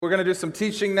We're going to do some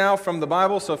teaching now from the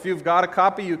Bible, so if you've got a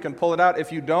copy, you can pull it out.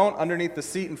 If you don't, underneath the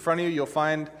seat in front of you, you'll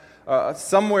find,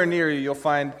 somewhere near you, you'll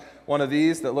find one of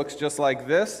these that looks just like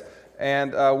this.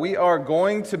 And we are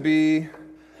going to be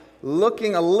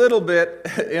looking a little bit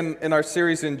in our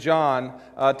series in John.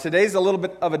 Today's a little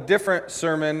bit of a different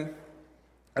sermon.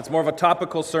 It's more of a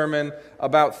topical sermon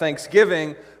about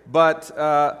Thanksgiving, but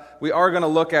we are going to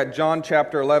look at John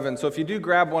chapter 11. So if you do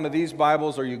grab one of these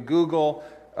Bibles or you Google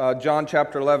John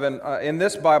chapter 11. In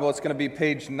this Bible, it's going to be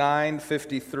page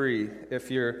 953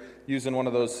 if you're using one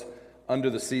of those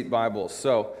under-the-seat Bibles.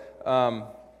 So,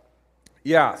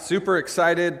 super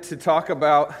excited to talk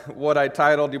about what I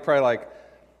titled. You're probably like,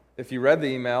 if you read the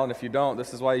email, and if you don't,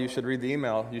 this is why you should read the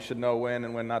email. You should know when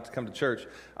and when not to come to church.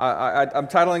 I'm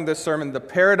titling this sermon, The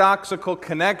Paradoxical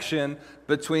Connection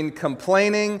Between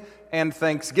Complaining and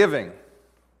Thanksgiving.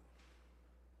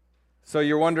 So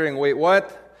you're wondering, wait,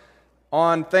 what?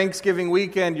 On Thanksgiving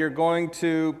weekend, you're going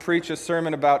to preach a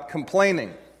sermon about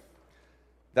complaining.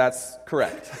 That's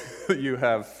correct. You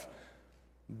have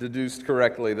deduced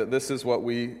correctly that this is what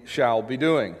we shall be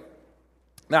doing.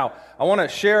 Now, I want to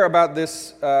share about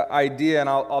this idea, and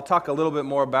I'll talk a little bit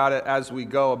more about it as we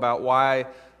go, about why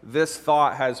this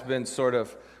thought has been sort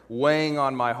of weighing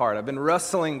on my heart. I've been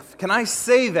wrestling. Can I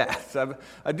say that?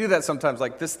 I do that sometimes.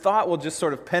 Like, this thought will just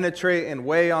sort of penetrate and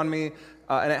weigh on me.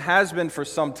 And it has been for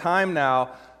some time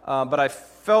now, but I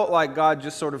felt like God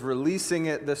just sort of releasing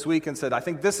it this week and said, I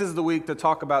think this is the week to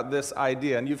talk about this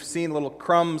idea. And you've seen little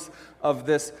crumbs of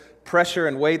this pressure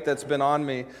and weight that's been on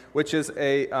me, which is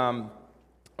a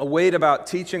weight about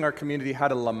teaching our community how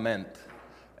to lament.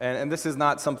 And this is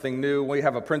not something new. We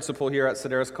have a principle here at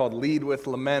Sedaris called Lead with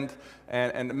Lament,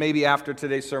 and maybe after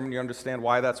today's sermon you understand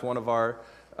why that's one of our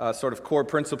sort of core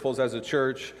principles as a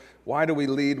church. Why do we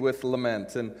lead with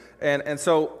lament? And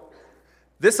so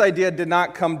this idea did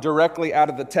not come directly out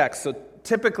of the text. So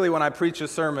typically when I preach a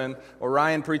sermon, or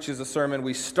Ryan preaches a sermon,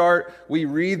 we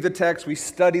read the text, we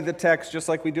study the text just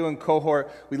like we do in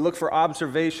cohort. We look for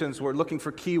observations, we're looking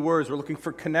for key words, we're looking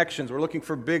for connections, we're looking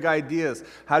for big ideas.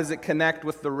 How does it connect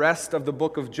with the rest of the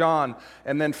book of John?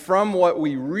 And then from what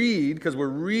we read, because we're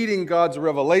reading God's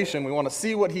revelation, we want to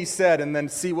see what he said and then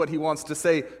see what he wants to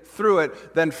say through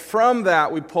it. Then from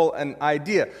that we pull an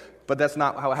idea. But that's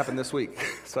not how it happened this week.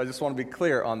 So I just want to be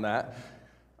clear on that.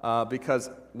 Because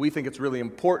we think it's really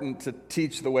important to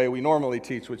teach the way we normally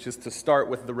teach, which is to start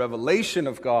with the revelation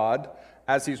of God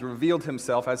as he's revealed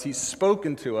himself, as he's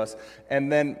spoken to us,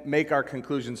 and then make our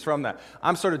conclusions from that.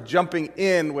 I'm sort of jumping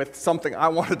in with something I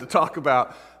wanted to talk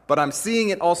about, but I'm seeing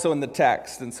it also in the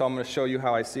text, and so I'm going to show you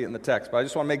how I see it in the text. But I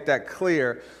just want to make that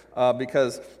clear,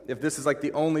 because if this is like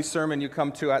the only sermon you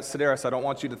come to at Sedaris, I don't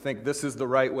want you to think this is the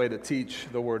right way to teach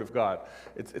the Word of God.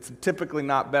 It's typically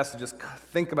not best to just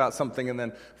think about something and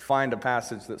then find a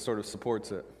passage that sort of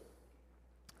supports it.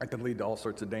 It can lead to all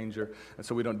sorts of danger, and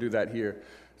so we don't do that here.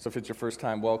 So if it's your first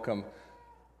time, welcome.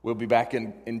 We'll be back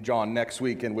in John next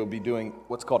week, and we'll be doing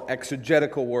what's called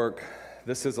exegetical work.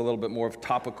 This is a little bit more of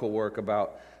topical work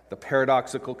about the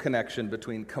paradoxical connection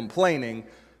between complaining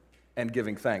and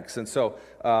giving thanks. And so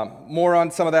more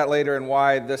on some of that later and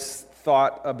why this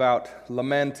thought about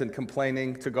lament and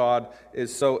complaining to God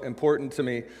is so important to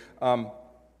me.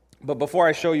 But before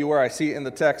I show you where I see it in the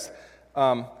text,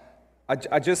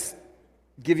 I just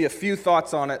give you a few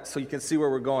thoughts on it so you can see where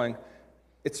we're going.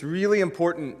 It's really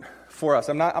important for us.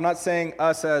 I'm not saying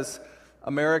us as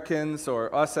Americans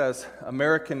or us as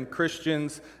American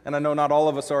Christians, and I know not all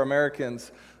of us are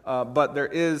Americans, but there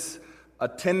is a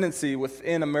tendency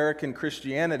within American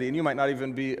Christianity, and you might not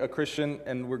even be a Christian,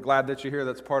 and we're glad that you're here.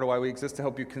 That's part of why we exist, to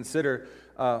help you consider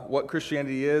what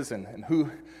Christianity is and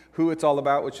who it's all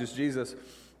about, which is Jesus.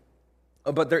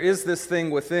 But there is this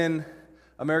thing within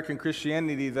American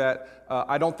Christianity that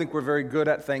I don't think we're very good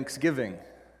at Thanksgiving.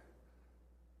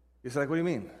 You're like, what do you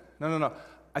mean? No.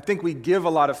 I think we give a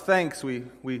lot of thanks. We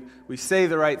say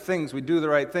the right things. We do the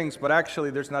right things. But actually,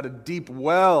 there's not a deep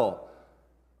well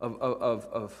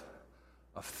of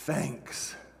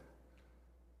thanks,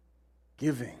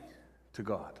 giving to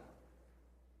God.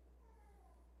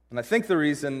 And I think the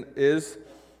reason is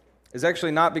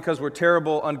actually not because we're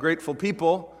terrible, ungrateful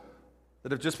people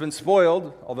that have just been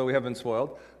spoiled, although we have been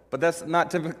spoiled, but that's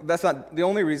not the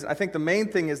only reason. I think the main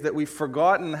thing is that we've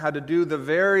forgotten how to do the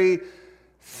very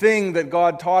thing that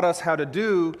God taught us how to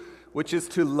do, which is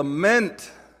to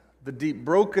lament the deep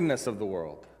brokenness of the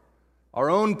world, our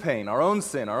own pain, our own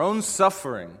sin, our own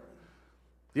suffering,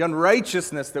 the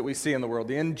unrighteousness that we see in the world,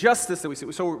 the injustice that we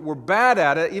see. So we're bad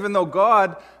at it, even though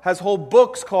God has whole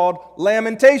books called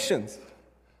Lamentations.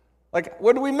 Like,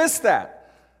 where do we miss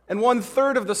that? And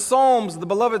 1/3 of the Psalms, the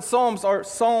beloved Psalms, are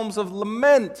Psalms of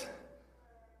lament,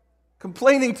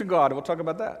 complaining to God. We'll talk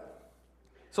about that.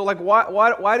 So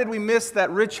why did we miss that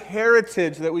rich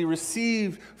heritage that we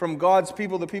received from God's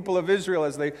people, the people of Israel,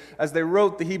 as they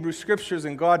wrote the Hebrew Scriptures,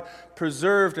 and God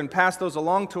preserved and passed those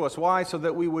along to us? Why? So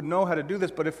that we would know how to do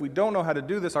this. But if we don't know how to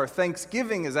do this, our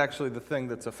thanksgiving is actually the thing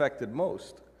that's affected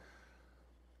most.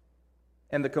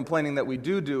 And the complaining that we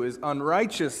do is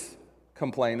unrighteous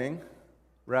complaining,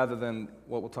 rather than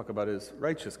what we'll talk about is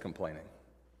righteous complaining.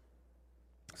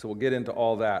 So we'll get into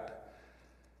all that.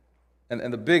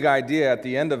 And the big idea at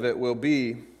the end of it will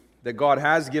be that God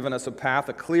has given us a path,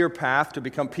 a clear path to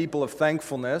become people of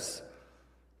thankfulness,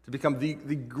 to become the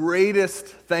greatest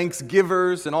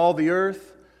thanksgivers in all the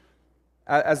earth.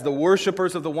 As the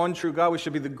worshipers of the one true God, we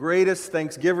should be the greatest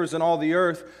thanksgivers in all the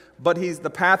earth. But the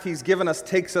path He's given us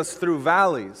takes us through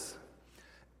valleys.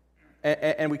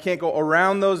 And we can't go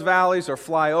around those valleys or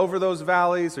fly over those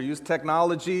valleys or use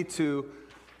technology to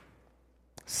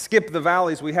skip the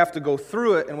valleys. We have to go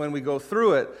through it, and when we go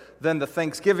through it, then the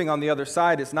thanksgiving on the other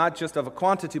side is not just of a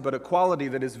quantity, but a quality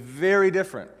that is very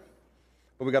different.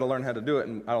 But we got to learn how to do it,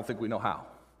 and I don't think we know how.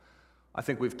 I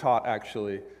think we've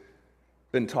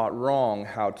been taught wrong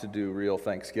how to do real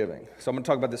thanksgiving. So I'm going to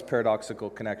talk about this paradoxical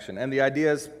connection, and the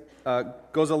idea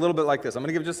goes a little bit like this. I'm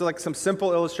going to give just some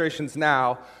simple illustrations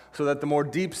now, so that the more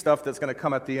deep stuff that's going to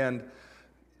come at the end,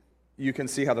 you can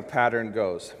see how the pattern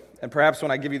goes. And perhaps when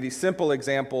I give you these simple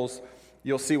examples,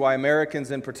 you'll see why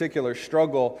Americans in particular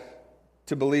struggle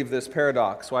to believe this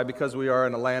paradox. Why? Because we are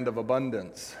in a land of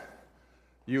abundance.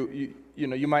 You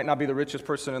might not be the richest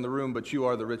person in the room, but you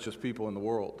are the richest people in the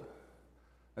world.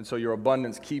 And so your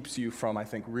abundance keeps you from, I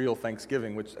think, real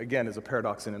thanksgiving, which again is a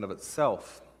paradox in and of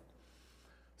itself.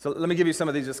 So let me give you some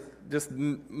of these just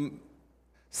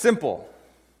simple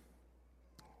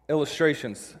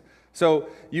illustrations. So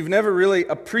you've never really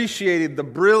appreciated the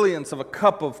brilliance of a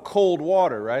cup of cold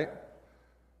water, right?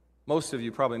 Most of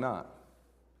you probably not.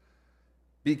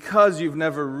 Because you've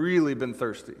never really been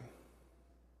thirsty.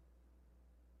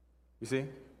 You see?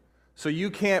 So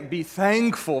you can't be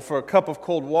thankful for a cup of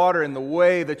cold water in the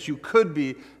way that you could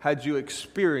be had you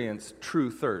experienced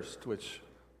true thirst, which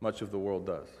much of the world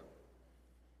does.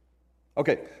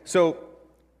 Okay, so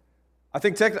I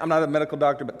think I'm not a medical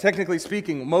doctor, but technically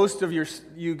speaking, most of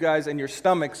you guys and your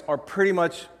stomachs are pretty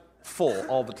much full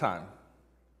all the time.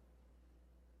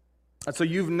 And so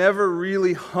you've never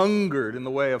really hungered in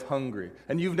the way of hungry.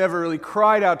 And you've never really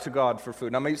cried out to God for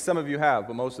food. Now, maybe some of you have,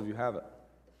 but most of you haven't.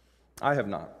 I have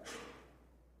not.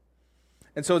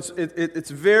 And so it's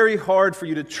very hard for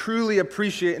you to truly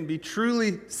appreciate and be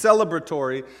truly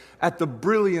celebratory at the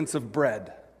brilliance of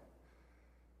bread.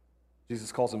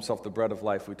 Jesus calls himself the bread of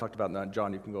life. We talked about that in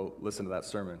John. You can go listen to that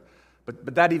sermon.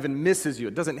 But that even misses you.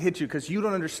 It doesn't hit you because you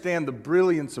don't understand the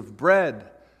brilliance of bread.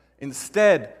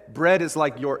 Instead, bread is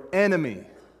like your enemy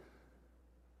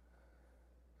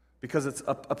because it's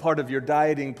a part of your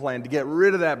dieting plan to get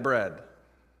rid of that bread.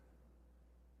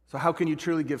 So how can you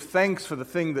truly give thanks for the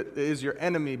thing that is your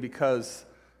enemy because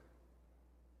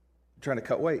you're trying to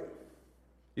cut weight?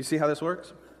 You see how this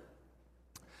works?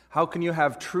 How can you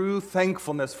have true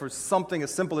thankfulness for something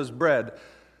as simple as bread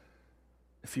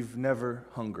if you've never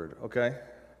hungered, okay?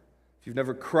 If you've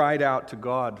never cried out to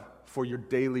God for your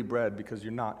daily bread because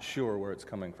you're not sure where it's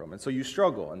coming from. And so you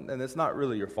struggle, and it's not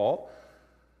really your fault.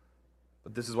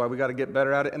 But this is why we got to get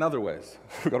better at it in other ways.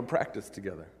 We've got to practice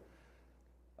together.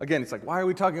 Again, it's like, why are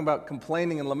we talking about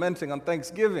complaining and lamenting on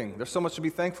Thanksgiving? There's so much to be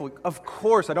thankful. Of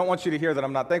course, I don't want you to hear that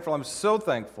I'm not thankful. I'm so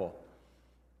thankful.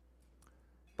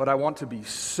 But I want to be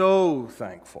so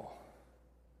thankful.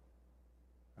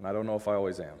 And I don't know if I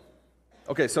always am.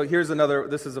 Okay, so here's another,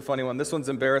 this is a funny one. This one's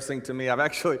embarrassing to me. I've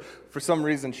actually, for some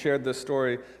reason, shared this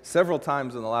story several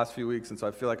times in the last few weeks, and so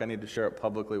I feel like I need to share it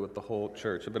publicly with the whole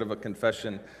church. A bit of a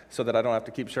confession so that I don't have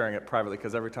to keep sharing it privately,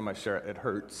 because every time I share it, it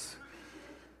hurts.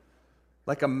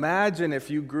 Like, imagine if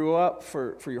you grew up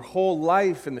for your whole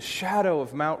life in the shadow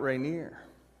of Mount Rainier.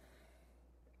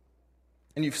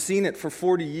 And you've seen it for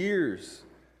 40 years.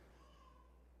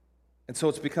 And so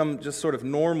it's become just sort of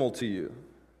normal to you.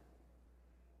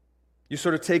 You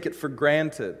sort of take it for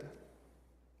granted.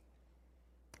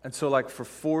 And so like for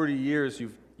 40 years,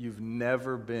 you've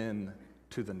never been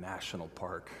to the national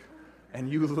park. And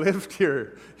you lived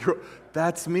here.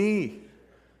 That's me.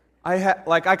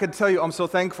 I could tell you I'm so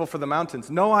thankful for the mountains.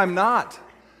 No, I'm not.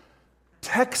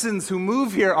 Texans who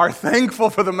move here are thankful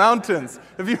for the mountains.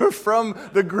 If you're from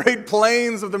the Great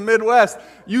Plains of the Midwest,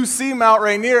 you see Mount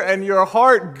Rainier and your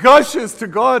heart gushes to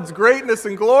God's greatness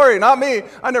and glory. Not me.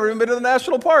 I've never even been to the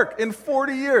national park in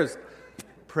 40 years.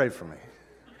 Pray for me.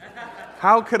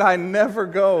 How could I never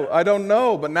go? I don't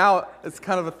know, but now it's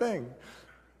kind of a thing.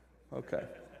 Okay.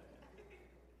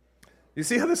 You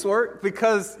see how this works?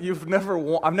 Because I've never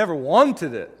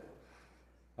wanted it.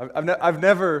 I've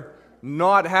never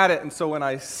not had it, and so when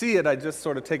I see it, I just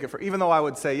sort of take it for, even though I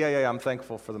would say, yeah, I'm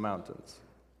thankful for the mountains.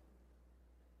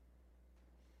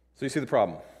 So you see the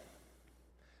problem.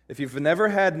 If you've never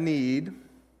had need,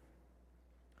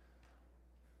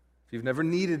 if you've never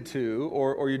needed to,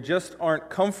 or you just aren't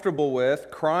comfortable with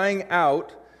crying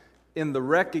out in the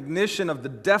recognition of the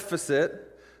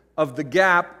deficit, of the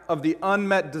gap, of the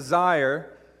unmet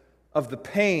desire, of the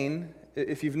pain,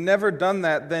 if you've never done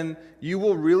that, then you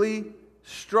will really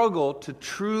struggle to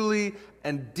truly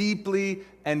and deeply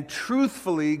and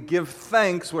truthfully give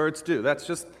thanks where it's due. That's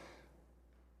just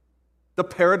the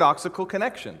paradoxical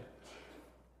connection.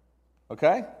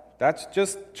 Okay? That's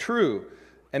just true.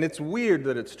 And it's weird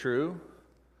that it's true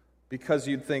because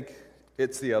you'd think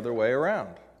it's the other way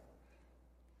around.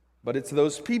 But it's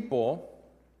those people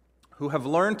who have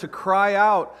learned to cry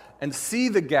out and see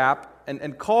the gap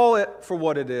and call it for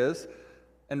what it is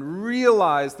and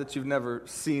realize that you've never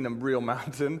seen a real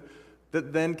mountain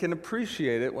that then can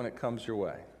appreciate it when it comes your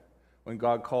way. When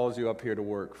God calls you up here to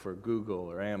work for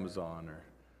Google or Amazon or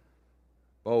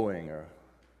Boeing or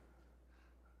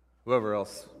whoever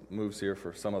else moves here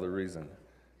for some other reason.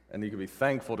 And you can be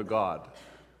thankful to God.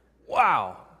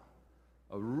 Wow!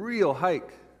 A real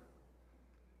hike.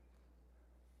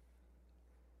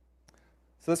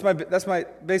 So that's my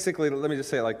basically, let me just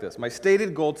say it like this. My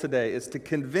stated goal today is to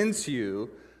convince you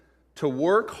to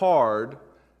work hard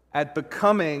at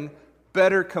becoming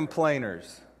better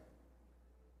complainers.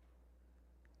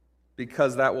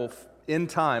 Because that will, in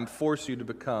time, force you to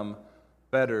become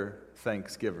better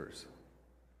thanksgivers.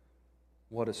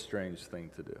 What a strange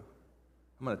thing to do.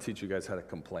 I'm going to teach you guys how to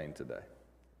complain today.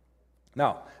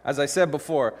 Now, as I said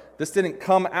before, this didn't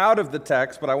come out of the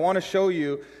text, but I want to show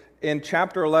you in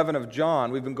chapter 11 of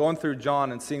John. We've been going through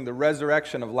John and seeing the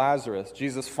resurrection of Lazarus,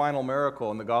 Jesus' final miracle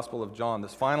in the Gospel of John,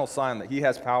 this final sign that he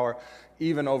has power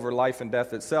even over life and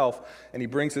death itself, and he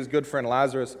brings his good friend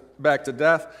Lazarus back to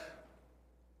death,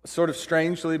 sort of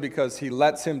strangely because he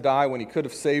lets him die when he could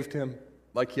have saved him,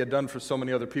 like he had done for so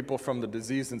many other people from the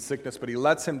disease and sickness, but he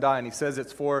lets him die, and he says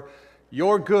it's for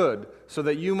your good, so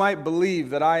that you might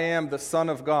believe that I am the Son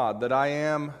of God, that I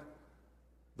am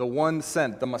the one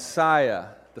sent, the Messiah,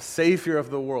 the Savior of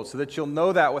the world, so that you'll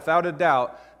know that without a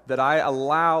doubt that I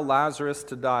allow Lazarus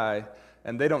to die.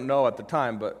 And they don't know at the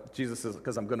time, but Jesus says,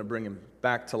 because I'm going to bring him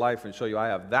back to life and show you I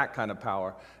have that kind of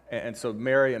power. And so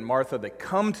Mary and Martha, they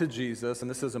come to Jesus, and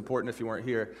this is important if you weren't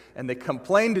here, and they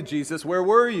complain to Jesus, where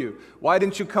were you? Why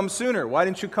didn't you come sooner? Why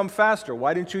didn't you come faster?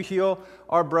 Why didn't you heal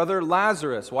our brother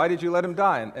Lazarus? Why did you let him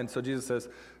die? And so Jesus says,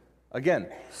 again,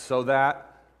 so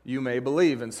that you may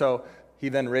believe. And so he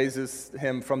then raises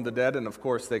him from the dead, and of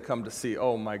course they come to see,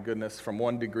 oh my goodness, from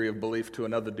one degree of belief to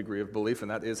another degree of belief, and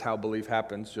that is how belief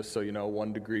happens, just so you know,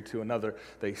 one degree to another.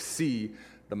 They see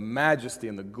the majesty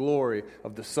and the glory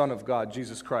of the Son of God,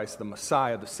 Jesus Christ, the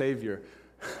Messiah, the Savior,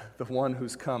 the one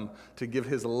who's come to give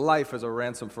his life as a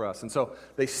ransom for us. And so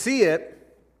they see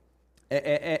it,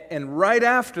 and right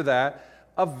after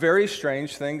that, very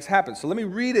strange things happen. So let me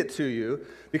read it to you,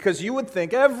 because you would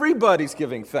think everybody's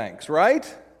giving thanks, right?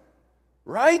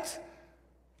 Right?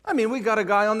 I mean, we got a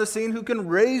guy on the scene who can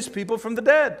raise people from the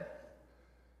dead.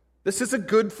 This is a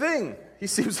good thing. He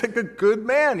seems like a good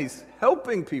man. He's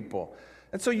helping people.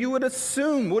 And so you would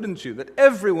assume, wouldn't you, that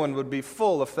everyone would be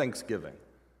full of thanksgiving.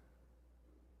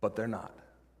 But they're not.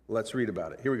 Let's read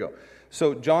about it. Here we go.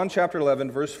 So John chapter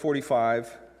 11, verse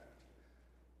 45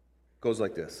 goes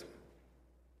like this.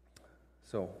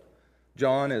 So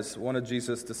John is one of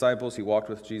Jesus' disciples. He walked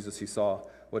with Jesus. He saw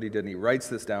what he did, and he writes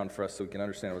this down for us so we can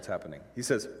understand what's happening. He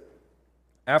says,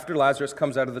 after Lazarus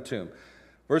comes out of the tomb,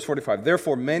 verse 45,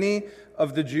 therefore many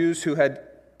of the Jews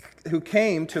who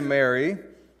came to Mary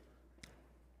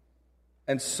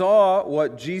and saw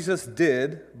what Jesus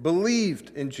did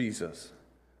believed in Jesus.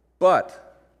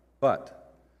 But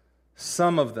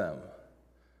some of them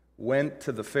went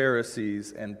to the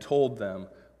Pharisees and told them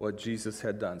what Jesus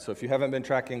had done. So if you haven't been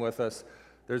tracking with us,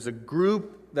 there's a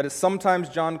group that is sometimes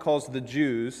John calls the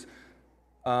Jews,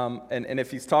 and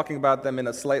if he's talking about them in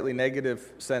a slightly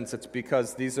negative sense, it's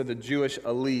because these are the Jewish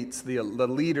elites, the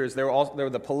leaders. They're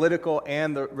the political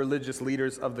and the religious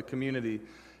leaders of the community,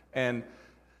 and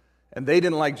they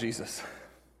didn't like Jesus.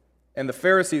 And the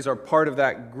Pharisees are part of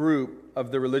that group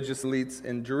of the religious elites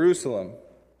in Jerusalem.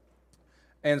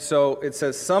 And so it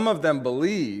says some of them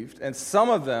believed, and some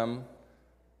of them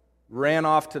ran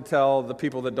off to tell the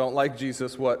people that don't like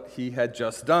Jesus what he had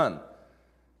just done.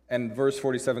 And verse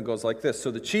 47 goes like this.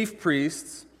 So the chief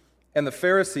priests and the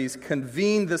Pharisees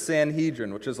convened the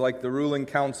Sanhedrin, which is like the ruling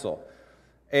council.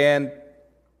 And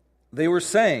they were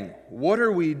saying, what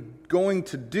are we going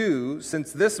to do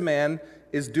since this man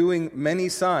is doing many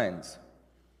signs?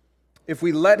 If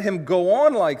we let him go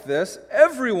on like this,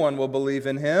 everyone will believe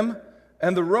in him,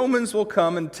 and the Romans will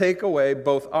come and take away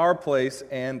both our place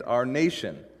and our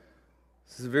nation.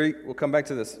 We'll come back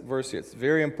to this verse here. It's a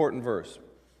very important verse.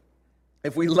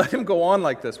 If we let him go on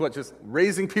like this, just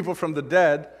raising people from the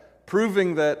dead,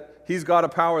 proving that he's got a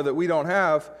power that we don't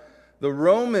have, the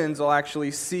Romans will actually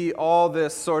see all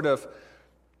this sort of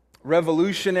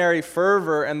revolutionary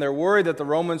fervor, and they're worried that the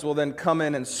Romans will then come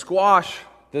in and squash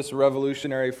this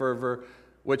revolutionary fervor,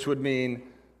 which would mean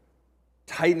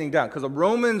tightening down. Because the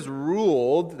Romans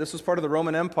ruled, this was part of the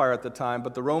Roman Empire at the time,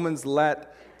 but the Romans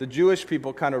let the Jewish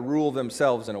people kind of rule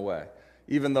themselves in a way,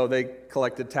 even though they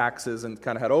collected taxes and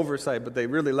kind of had oversight, but they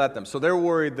really let them. So they're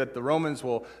worried that the Romans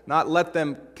will not let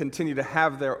them continue to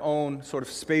have their own sort of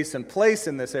space and place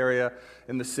in this area,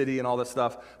 in the city and all this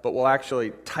stuff, but will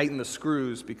actually tighten the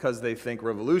screws because they think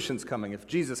revolution's coming if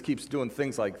Jesus keeps doing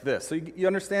things like this. So you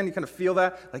understand, you kind of feel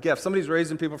that? Like, yeah, if somebody's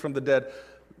raising people from the dead,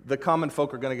 the common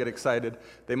folk are going to get excited.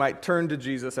 They might turn to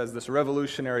Jesus as this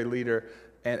revolutionary leader,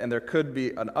 and there could be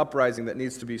an uprising that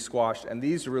needs to be squashed. And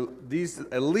these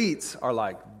elites are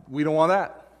like, we don't want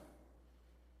that.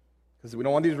 Because we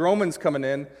don't want these Romans coming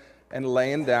in and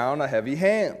laying down a heavy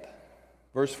hand.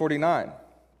 Verse 49.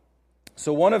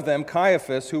 So one of them,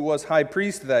 Caiaphas, who was high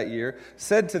priest that year,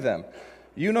 said to them,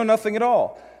 you know nothing at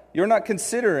all. You're not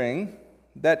considering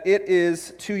that it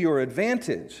is to your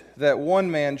advantage that one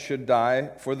man should die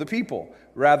for the people,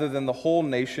 rather than the whole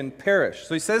nation perish.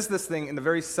 So he says this thing in a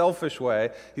very selfish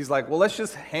way. He's like, well, let's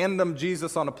just hand them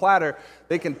Jesus on a platter.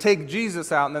 They can take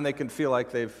Jesus out, and then they can feel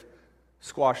like they've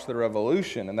squashed the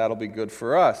revolution, and that'll be good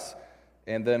for us.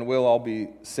 And then we'll all be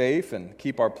safe and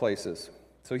keep our places.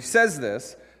 So he says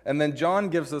this, and then John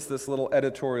gives us this little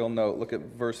editorial note. Look at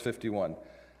verse 51.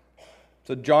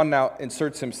 So John now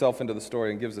inserts himself into the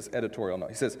story and gives this editorial note.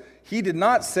 He says, he did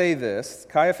not say this,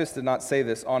 Caiaphas did not say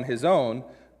this on his own,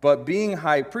 but being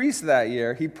high priest that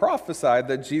year, he prophesied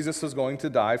that Jesus was going to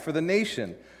die for the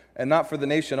nation, and not for the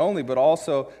nation only, but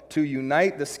also to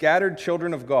unite the scattered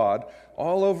children of God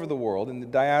all over the world in the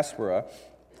diaspora.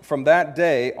 From that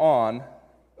day on,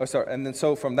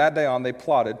 from that day on, they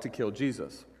plotted to kill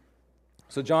Jesus.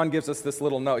 So John gives us this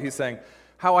little note. He's saying,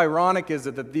 how ironic is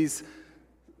it that these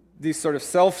sort of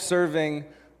self-serving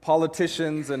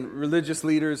politicians and religious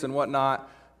leaders and whatnot,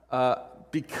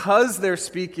 because they're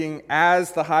speaking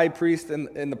as the high priest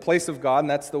in the place of God, and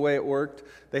that's the way it worked,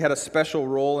 they had a special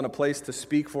role and a place to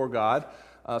speak for God,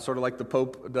 sort of like the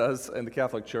Pope does in the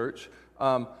Catholic Church.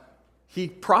 He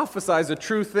prophesies a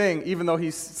true thing, even though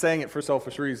he's saying it for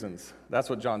selfish reasons. That's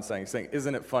what John's saying. He's saying,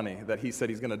 isn't it funny that he said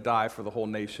he's going to die for the whole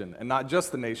nation, and not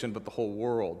just the nation, but the whole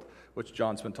world, which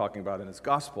John's been talking about in his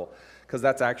gospel, because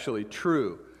that's actually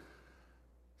true.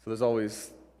 So there's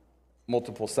always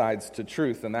multiple sides to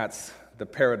truth, and that's the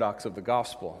paradox of the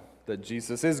gospel, that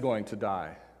Jesus is going to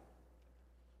die.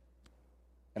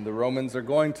 And the Romans are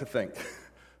going to think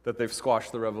that they've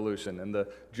squashed the revolution, and the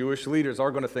Jewish leaders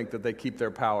are going to think that they keep their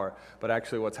power, but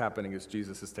actually what's happening is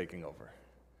Jesus is taking over.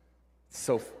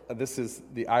 So this is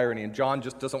the irony, and John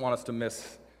just doesn't want us to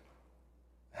miss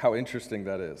how interesting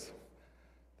that is,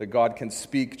 that God can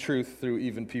speak truth through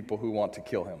even people who want to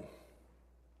kill him.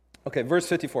 Okay, verse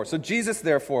 54. So Jesus,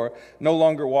 therefore, no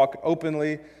longer walked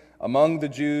openly among the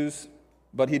Jews,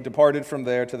 but he departed from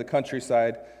there to the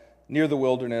countryside, near the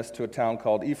wilderness, to a town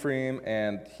called Ephraim,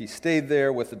 and he stayed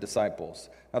there with the disciples.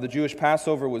 Now the Jewish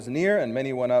Passover was near, and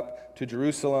many went up to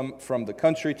Jerusalem from the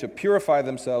country to purify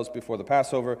themselves before the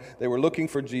Passover. They were looking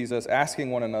for Jesus,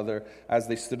 asking one another as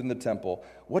they stood in the temple,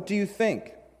 "What do you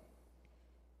think?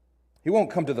 He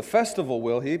won't come to the festival,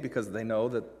 will he?" Because they know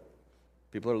that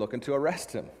people are looking to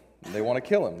arrest him. They want to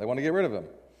kill him. They want to get rid of him.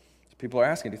 So people are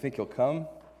asking, "Do you think he'll come?"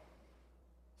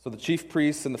 So the chief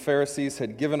priests and the Pharisees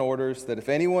had given orders that if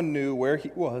anyone knew where he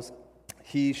was,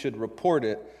 he should report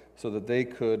it so that they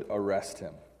could arrest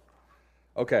him.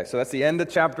 Okay, so that's the end of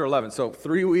chapter 11. So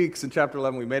 3 weeks in chapter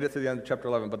 11. We made it to the end of chapter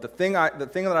 11. But the thing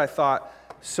that I thought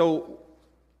so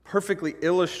perfectly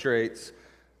illustrates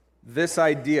this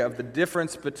idea of the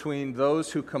difference between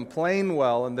those who complain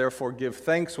well and therefore give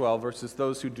thanks well versus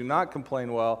those who do not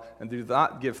complain well and do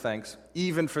not give thanks,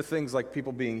 even for things like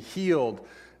people being healed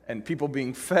and people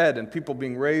being fed and people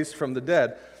being raised from the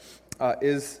dead,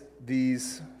 is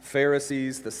these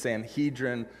Pharisees, the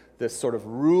Sanhedrin, this sort of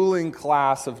ruling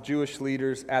class of Jewish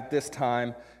leaders at this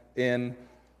time in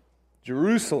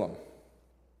Jerusalem.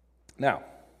 Now,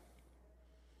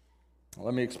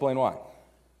 Let me explain why.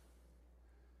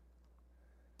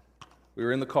 We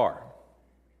were in the car.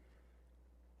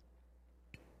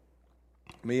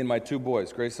 Me and my two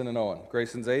boys, Grayson and Owen.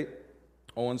 Grayson's 8,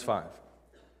 Owen's 5.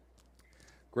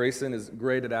 Grayson is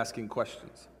great at asking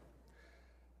questions.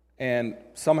 And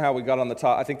somehow we got on the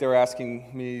top. I think they were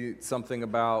asking me something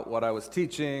about what I was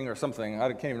teaching or something. I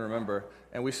can't even remember.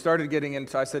 And we started getting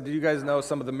into, I said, do you guys know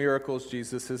some of the miracles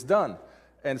Jesus has done?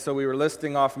 And so we were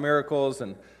listing off miracles,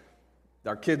 and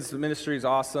our kids' ministry is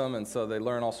awesome, and so they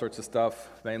learn all sorts of stuff,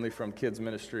 mainly from kids'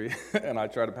 ministry, and I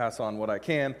try to pass on what I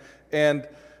can. And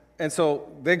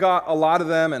so they got a lot of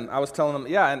them, and I was telling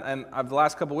them, and the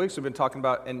last couple of weeks we've been talking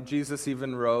about, and Jesus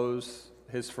even rose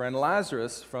his friend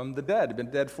Lazarus from the dead. He'd been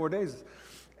dead 4 days.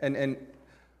 And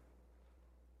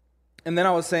then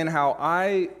I was saying how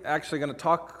I actually going to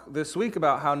talk this week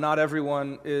about how not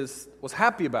everyone was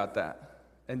happy about that.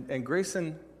 And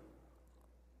Grayson,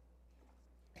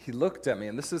 he looked at me,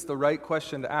 and this is the right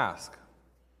question to ask.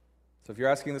 So if you're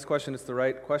asking this question, it's the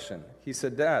right question. He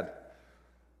said, Dad,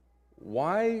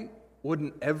 why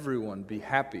wouldn't everyone be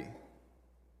happy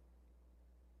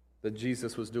that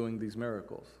Jesus was doing these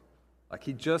miracles? Like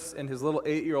he just, in his little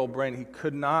 8-year-old brain, he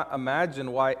could not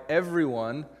imagine why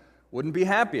everyone wouldn't be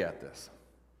happy at this.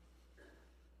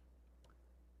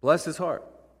 Bless his heart.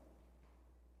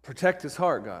 Protect his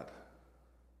heart, God.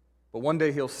 But one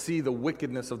day he'll see the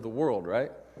wickedness of the world,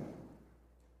 right?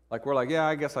 Like we're like, yeah,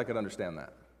 I guess I could understand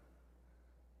that.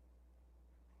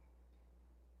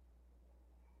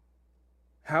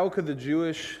 How could the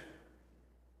Jewish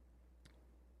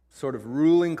sort of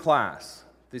ruling class,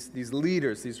 these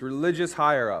leaders, these religious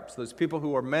higher-ups, those people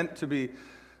who are meant to be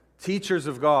teachers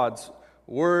of God's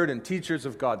word and teachers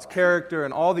of God's character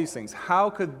and all these things, how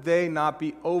could they not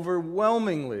be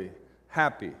overwhelmingly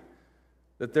happy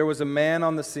that there was a man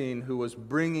on the scene who was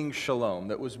bringing shalom,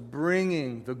 that was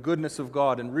bringing the goodness of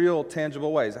God in real,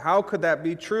 tangible ways? How could that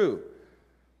be true?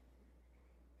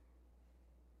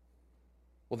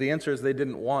 Well, the answer is they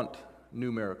didn't want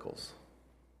new miracles.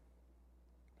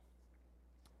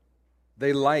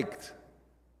 They liked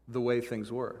the way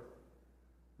things were.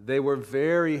 They were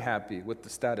very happy with the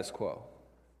status quo.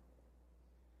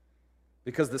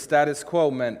 Because the status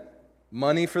quo meant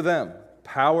money for them,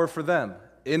 power for them,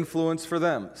 influence for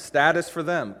them, status for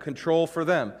them, control for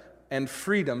them, and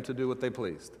freedom to do what they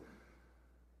pleased.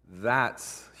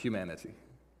 That's humanity.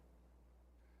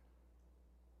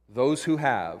 Those who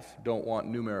have don't want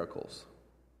new miracles.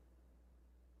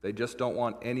 They just don't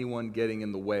want anyone getting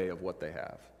in the way of what they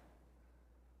have.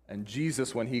 And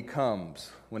Jesus, when he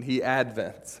comes, when he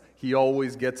advents, he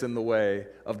always gets in the way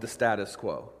of the status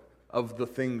quo, of the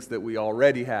things that we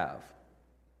already have.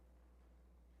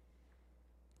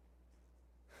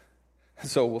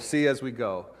 So we'll see as we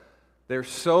go. They're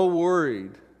so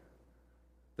worried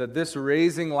that this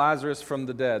raising Lazarus from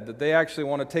the dead, that they actually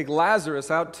want to take Lazarus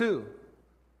out too,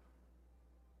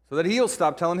 so that he'll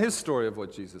stop telling his story of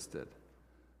what Jesus did.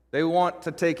 They want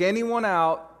to take anyone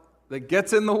out that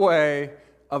gets in the way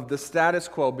of the status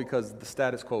quo because the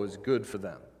status quo is good for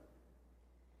them.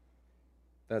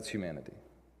 That's humanity.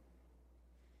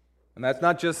 And that's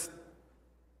not just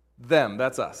them,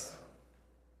 that's us.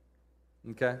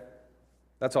 Okay?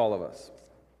 That's all of us.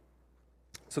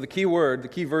 So the key word, the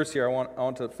key verse here I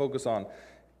want to focus on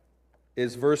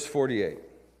is verse 48.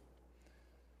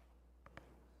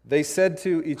 They said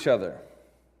to each other,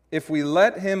 "If we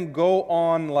let him go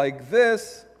on like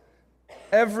this,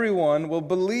 everyone will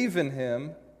believe in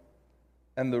him,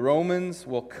 and the Romans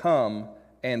will come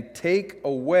and take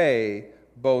away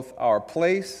both our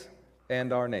place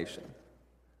and our nation."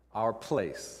 Our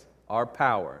place, our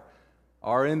power,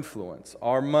 our influence,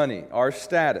 our money, our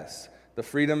status, the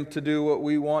freedom to do what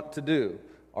we want to do,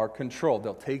 our control.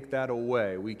 They'll take that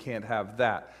away. We can't have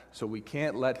that. So we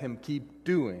can't let him keep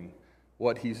doing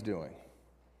what he's doing.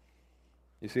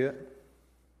 You see it?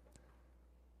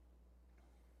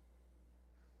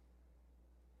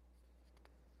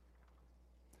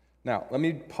 Now, let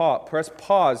me press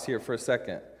pause here for a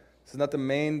second. This is not the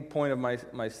main point of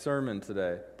my sermon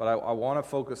today, but I want to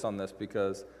focus on this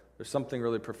because there's something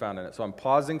really profound in it. So I'm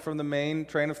pausing from the main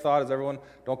train of thought as everyone,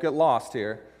 don't get lost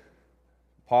here.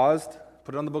 Paused,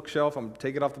 put it on the bookshelf. I'm going to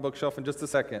take it off the bookshelf in just a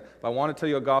second. But I want to tell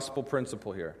you a gospel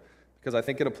principle here because I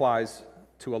think it applies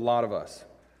to a lot of us.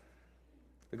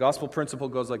 The gospel principle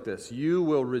goes like this: you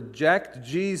will reject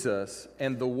Jesus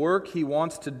and the work he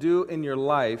wants to do in your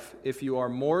life if you are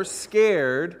more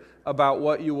scared about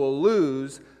what you will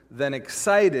lose than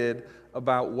excited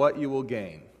about what you will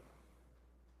gain.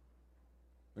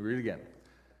 Let me read it again.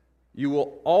 You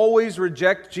will always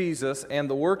reject Jesus and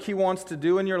the work he wants to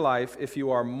do in your life if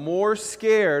you are more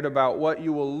scared about what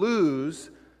you will lose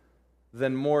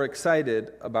than more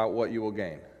excited about what you will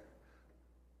gain.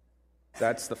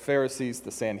 That's the Pharisees,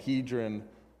 the Sanhedrin,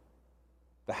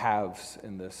 the haves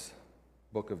in this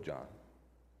book of John.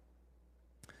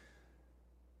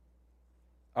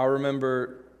 I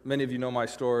remember, many of you know my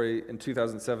story. In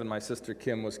 2007, my sister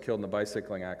Kim was killed in a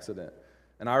bicycling accident.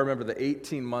 And I remember the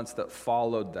 18 months that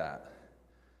followed that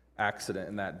accident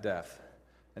and that death.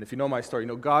 And if you know my story, you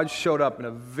know God showed up in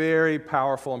a very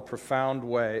powerful and profound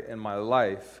way in my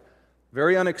life,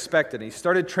 very unexpected. And he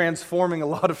started transforming a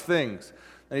lot of things.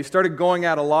 And he started going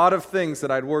at a lot of things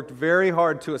that I'd worked very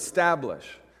hard to establish.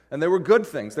 And they were good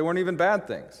things. They weren't even bad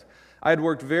things. I had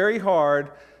worked very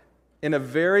hard in a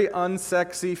very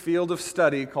unsexy field of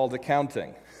study called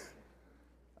accounting.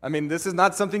 I mean, this is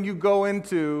not something you go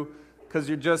into because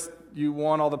you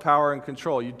want all the power and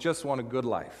control. You just want a good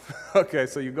life. Okay,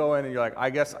 so you go in and you're like, I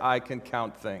guess I can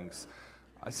count things.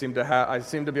 I seem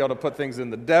to be able to put things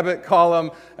in the debit column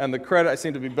and the credit. I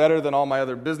seem to be better than all my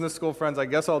other business school friends. I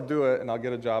guess I'll do it and I'll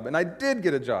get a job. And I did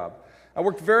get a job. I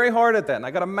worked very hard at that, and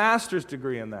I got a master's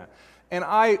degree in that. And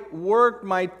I worked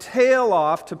my tail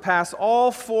off to pass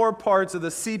all 4 parts of the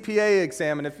CPA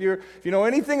exam. And if you know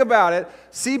anything about it,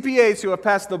 CPAs who have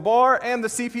passed the bar and the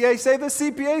CPA say the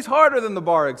CPA is harder than the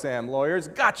bar exam. Lawyers,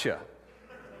 gotcha.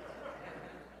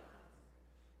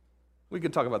 We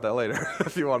could talk about that later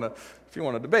if you want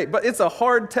to debate. But it's a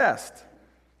hard test.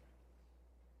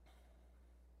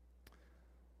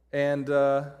 And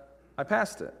I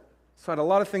passed it. So I had a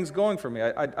lot of things going for me.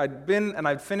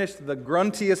 I'd finished the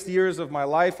gruntiest years of my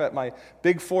life at my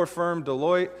Big 4 firm,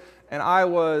 Deloitte, and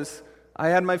I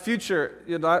had my future.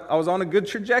 I was on a good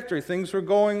trajectory. Things were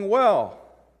going well.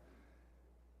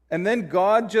 And then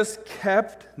God just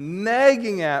kept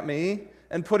nagging at me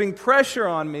and putting pressure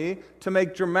on me to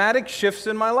make dramatic shifts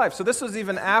in my life. So this was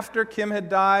even after Kim had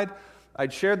died.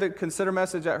 I'd shared the Consider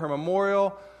message at her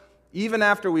memorial. Even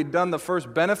after we'd done the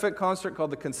first benefit concert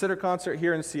called the Consider Concert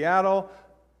here in Seattle,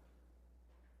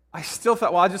 I still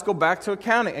thought, well, I'll just go back to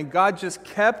accounting. And God just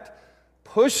kept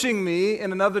pushing me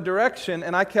in another direction,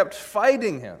 and I kept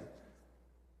fighting him.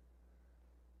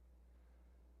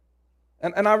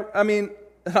 And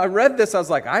I read this, I was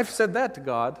like, I've said that to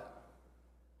God.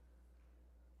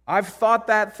 I've thought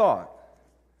that thought.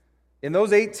 In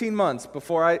those 18 months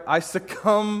before I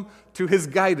succumb to his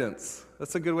guidance.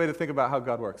 That's a good way to think about how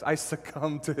God works. I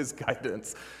succumb to his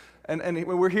guidance. And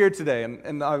we're here today,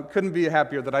 and I couldn't be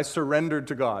happier that I surrendered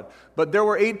to God. But there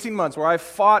were 18 months where I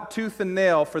fought tooth and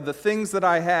nail for the things that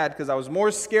I had because I was more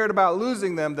scared about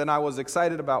losing them than I was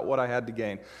excited about what I had to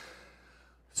gain.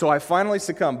 So I finally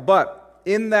succumbed. But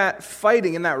in that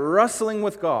fighting, in that wrestling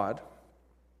with God,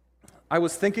 I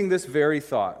was thinking this very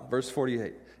thought. Verse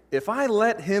 48. If I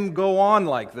let him go on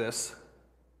like this,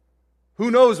 who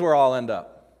knows where I'll end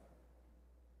up?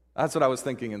 That's what I was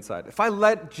thinking inside. If I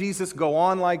let Jesus go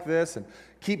on like this and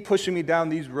keep pushing me down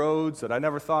these roads that I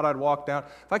never thought I'd walk down,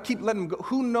 if I keep letting him go,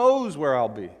 who knows where I'll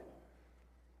be?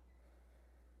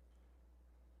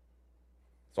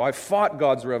 So I fought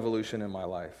God's revolution in my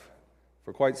life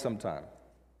for quite some time.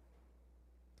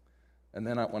 And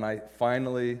then when I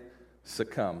finally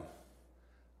succumb,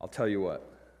 I'll tell you what,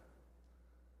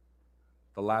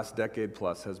 the last decade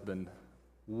plus has been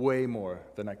way more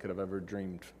than I could have ever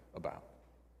dreamed about.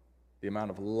 The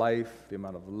amount of life, the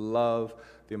amount of love,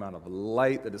 the amount of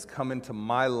light that has come into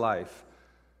my life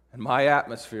and my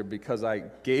atmosphere because I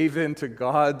gave in to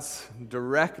God's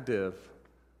directive.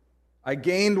 I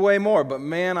gained way more, but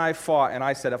man, I fought, and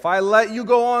I said, if I let you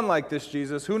go on like this,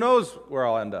 Jesus, who knows where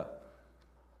I'll end up?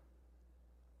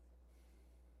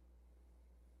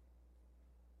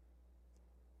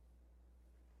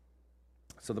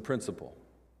 So the principle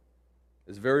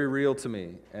is very real to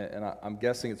me, and I'm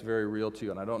guessing it's very real to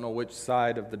you, and I don't know which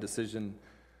side of the decision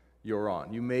you're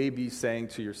on. You may be saying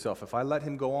to yourself, if I let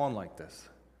him go on like this,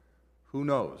 who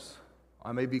knows?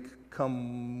 I may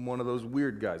become one of those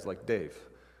weird guys like Dave.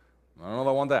 I don't know if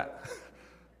I want that.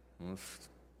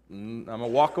 I'm going to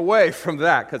walk away from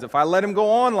that, because if I let him go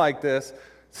on like this,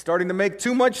 it's starting to make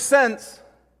too much sense.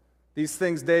 These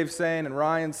things Dave's saying and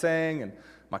Ryan's saying and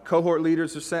my cohort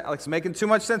leaders are saying, it's making too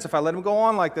much sense. If I let them go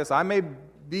on like this, I may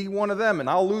be one of them, and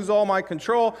I'll lose all my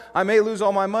control. I may lose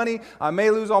all my money. I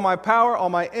may lose all my power, all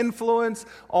my influence,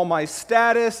 all my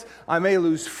status. I may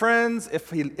lose friends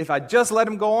if I just let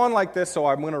him go on like this, so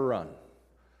I'm going to run.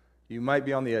 You might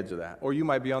be on the edge of that, or you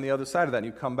might be on the other side of that, and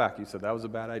you come back. You said, that was a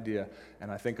bad idea,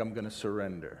 and I think I'm going to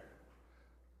surrender,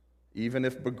 even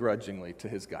if begrudgingly, to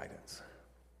his guidance.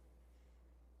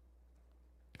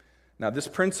 Now, this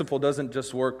principle doesn't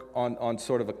just work on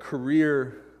sort of a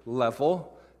career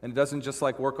level, and it doesn't just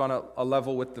like work on a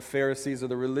level with the Pharisees or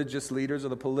the religious leaders or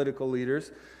the political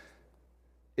leaders.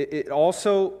 It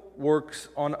also works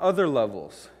on other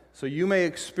levels. So you may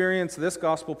experience this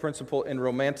gospel principle in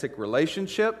romantic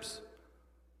relationships,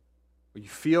 where you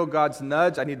feel God's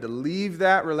nudge, I need to leave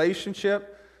that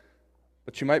relationship,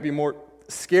 but you might be more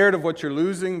scared of what you're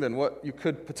losing than what you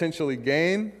could potentially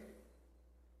gain.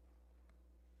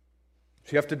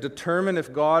 So you have to determine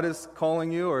if God is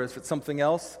calling you or if it's something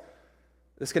else.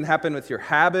 This can happen with your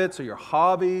habits or your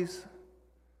hobbies.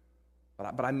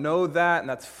 But I know that, and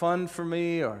that's fun for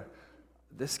me, or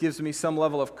this gives me some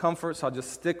level of comfort, so I'll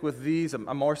just stick with these.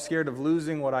 I'm more scared of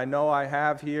losing what I know I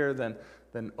have here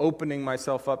than opening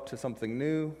myself up to something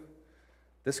new.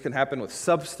 This can happen with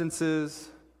substances,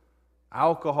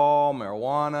 alcohol,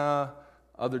 marijuana,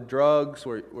 other drugs,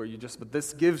 but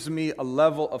this gives me a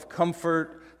level of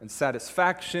comfort and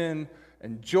satisfaction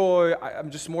and joy. I'm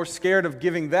just more scared of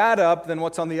giving that up than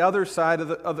what's on the other side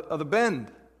of the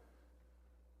bend.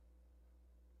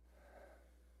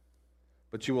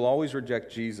 But you will always reject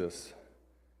Jesus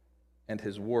and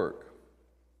His work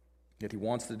that He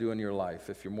wants to do in your life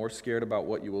if you're more scared about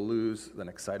what you will lose than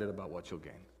excited about what you'll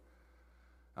gain.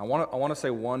 I want to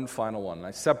say one final one. And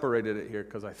I separated it here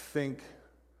because I think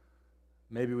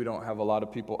maybe we don't have a lot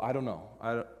of people. I don't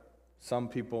know. Some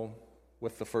people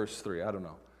with the first three. I don't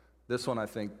know. This one I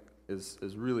think is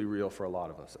really real for a lot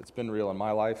of us. It's been real in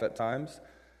my life at times.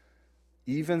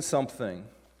 Even something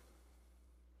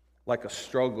like a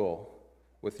struggle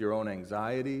with your own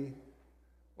anxiety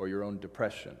or your own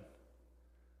depression,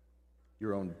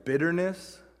 your own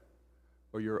bitterness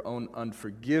or your own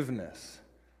unforgiveness,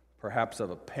 perhaps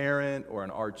of a parent or an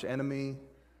arch enemy,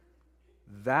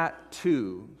 that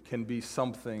too can be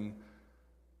something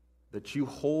that you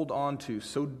hold on to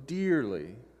so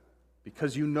dearly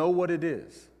because you know what it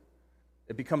is.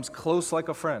 It becomes close like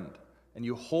a friend, and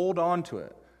you hold on to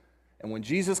it. And when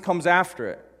Jesus comes after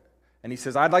it, and He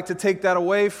says, I'd like to take that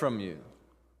away from you,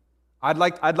 I'd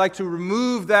like to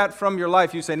remove that from your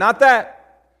life. You say, not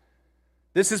that.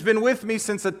 This has been with me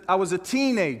since I was a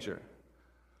teenager.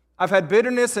 I've had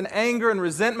bitterness and anger and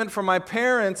resentment from my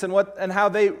parents and how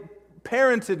they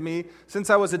parented me since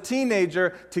I was a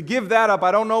teenager. To give that up, I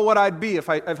don't know what I'd be if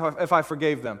I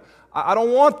forgave them. I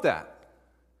don't want that.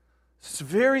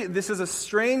 This is a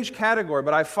strange category,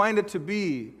 but I find it to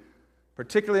be,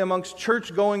 particularly amongst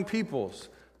church-going peoples,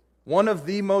 one of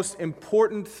the most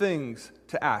important things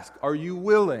to ask. Are you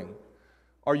willing?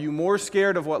 Are you more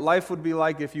scared of what life would be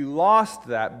like if you lost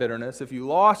that bitterness, if you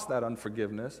lost that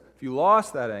unforgiveness, if you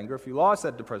lost that anger, if you lost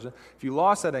that depression, if you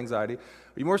lost that anxiety? Are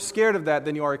you more scared of that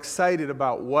than you are excited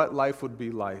about what life would be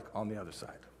like on the other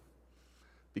side?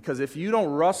 Because if you don't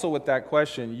wrestle with that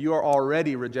question, you are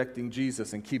already rejecting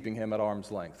Jesus and keeping Him at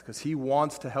arm's length, because He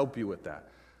wants to help you with that.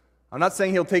 I'm not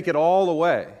saying He'll take it all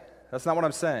away. That's not what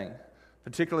I'm saying.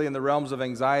 Particularly in the realms of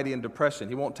anxiety and depression.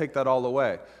 He won't take that all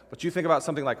away. But you think about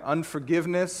something like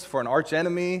unforgiveness for an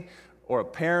archenemy or a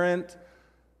parent.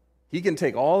 He can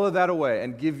take all of that away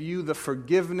and give you the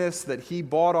forgiveness that He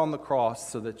bought on the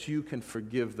cross so that you can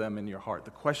forgive them in your heart.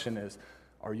 The question is,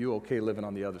 are you okay living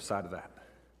on the other side of that?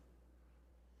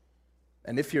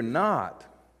 And if you're not,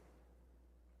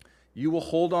 you will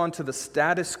hold on to the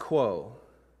status quo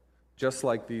just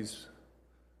like these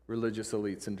religious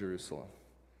elites in Jerusalem.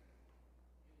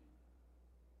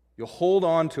 You'll hold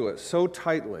on to it so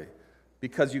tightly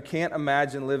because you can't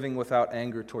imagine living without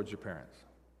anger towards your parents.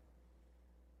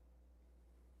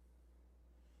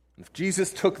 If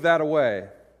Jesus took that away,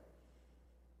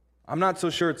 I'm not so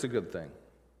sure it's a good thing.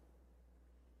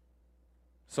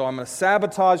 So I'm going to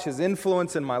sabotage His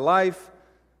influence in my life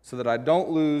so that I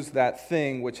don't lose that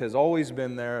thing which has always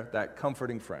been there, that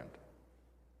comforting friend.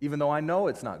 Even though I know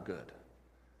it's not good,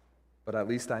 but at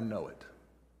least I know it.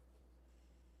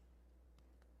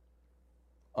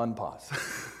 Unpause.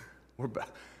 We're back.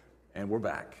 And we're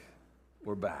back.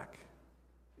 We're back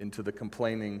into the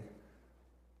complaining,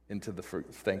 into the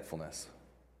thankfulness.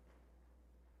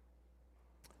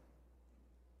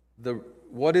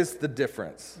 What is the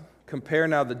difference? Compare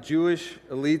now the Jewish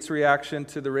elite's reaction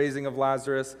to the raising of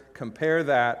Lazarus. Compare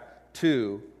that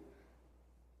to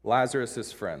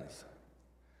Lazarus' friends.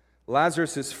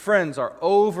 Lazarus' friends are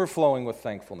overflowing with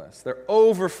thankfulness. They're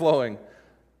overflowing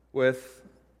with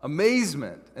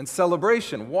amazement and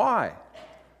celebration. Why?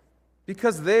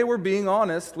 Because they were being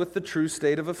honest with the true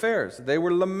state of affairs. They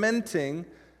were lamenting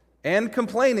and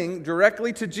complaining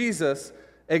directly to Jesus,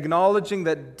 acknowledging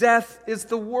that death is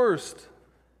the worst.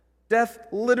 Death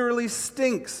literally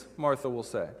stinks, Martha will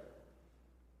say.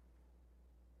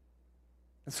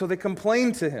 So they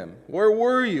complained to him. Where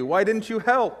were you? Why didn't you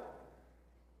help?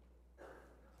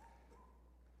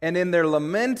 And in their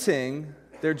lamenting,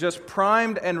 they're just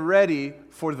primed and ready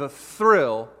for the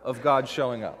thrill of God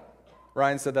showing up.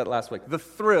 Ryan said that last week. The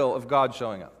thrill of God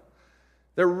showing up.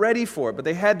 They're ready for it, but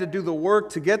they had to do the work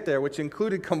to get there, which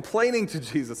included complaining to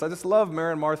Jesus. I just love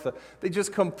Mary and Martha. They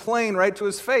just complain right to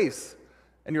his face.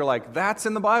 And you're like, that's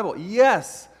in the Bible.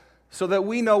 Yes, so that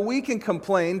we know we can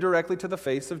complain directly to the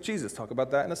face of Jesus. Talk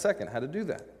about that in a second, how to do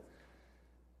that.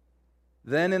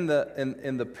 Then in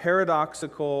the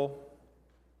paradoxical,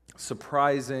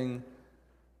 surprising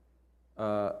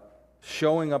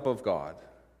showing up of God,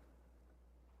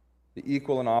 the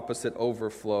equal and opposite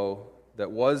overflow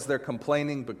that was their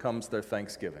complaining becomes their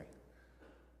thanksgiving.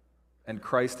 And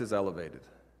Christ is elevated.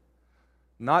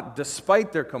 Not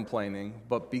despite their complaining,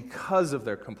 but because of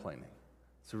their complaining.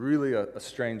 It's really a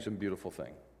strange and beautiful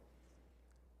thing.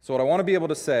 So what I want to be able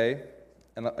to say,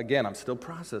 and again, I'm still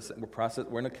processing.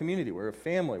 We're in a community. We're a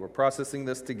family. We're processing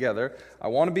this together. I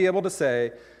want to be able to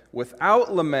say,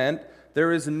 without lament,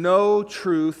 there is no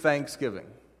true thanksgiving.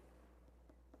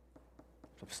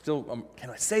 Can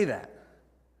I say that?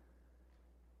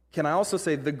 Can I also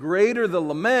say, the greater the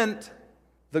lament,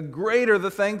 the greater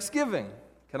the thanksgiving?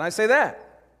 Can I say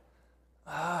that?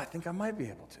 I think I might be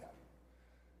able to.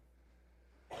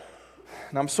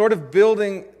 And I'm sort of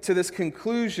building to this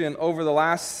conclusion over the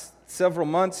last several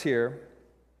months here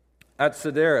at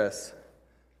Sedaris.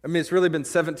 I mean, it's really been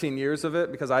 17 years of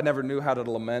it because I never knew how to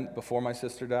lament before my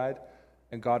sister died.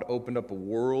 And God opened up a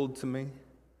world to me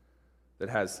that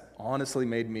has honestly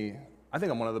made me, I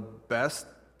think I'm one of the best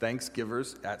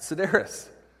Thanksgivers at Sedaris.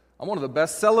 I'm one of the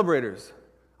best celebrators.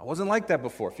 I wasn't like that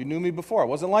before. If you knew me before, I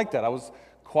wasn't like that. I was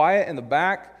quiet in the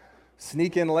back,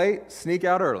 sneak in late, sneak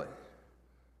out early.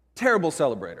 Terrible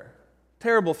celebrator,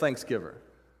 terrible Thanksgiver.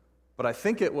 But I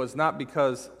think it was not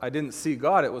because I didn't see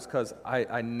God, it was because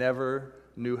I never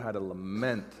knew how to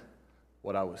lament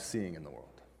what I was seeing in the world.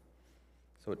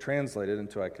 So it translated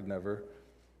into I could never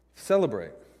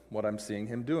celebrate what I'm seeing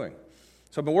him doing.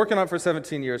 So I've been working on it for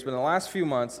 17 years, but in the last few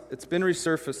months, it's been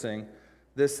resurfacing,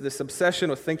 this obsession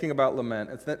with thinking about lament.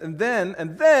 And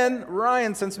then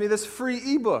Ryan sends me this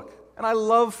free ebook, and I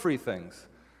love free things.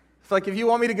 It's like, if you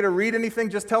want me to read anything,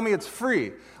 just tell me it's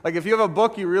free. Like, if you have a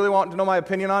book you really want to know my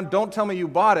opinion on, don't tell me you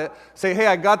bought it. Say, hey,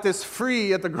 I got this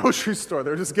free at the grocery store.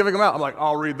 They're just giving them out. I'm like,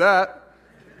 I'll read that.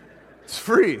 It's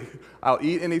free. I'll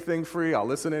eat anything free. I'll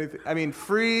listen to anything. I mean,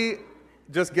 free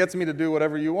just gets me to do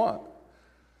whatever you want.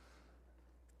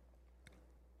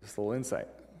 Just a little insight.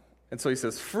 And so he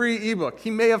says, free ebook. He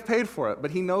may have paid for it,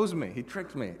 but he knows me. He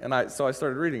tricked me. And so I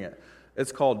started reading it.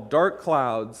 It's called Dark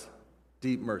Clouds,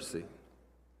 Deep Mercy.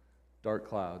 Dark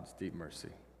Clouds, Deep Mercy.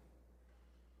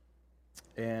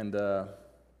 And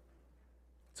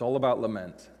it's all about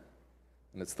lament.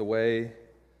 And it's the way,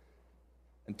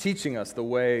 and teaching us the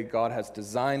way God has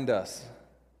designed us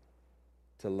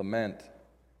to lament.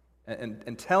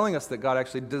 And telling us that God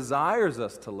actually desires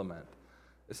us to lament.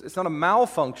 It's not a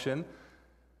malfunction.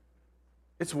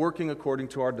 It's working according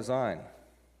to our design.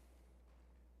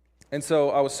 And so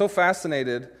I was so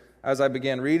fascinated as I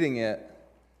began reading it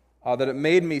that it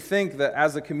made me think that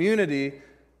as a community,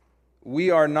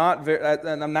 we are not,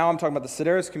 and now I'm talking about the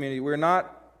Sedaris community, we're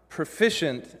not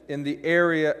proficient in the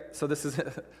area. So this is,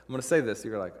 I'm going to say this,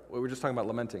 you're like, well, we're just talking about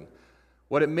lamenting.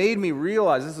 What it made me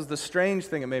realize, this is the strange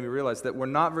thing it made me realize, that we're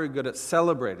not very good at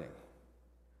celebrating.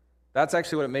 That's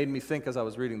actually what it made me think as I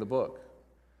was reading the book.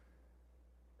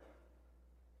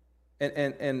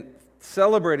 And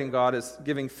celebrating God is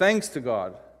giving thanks to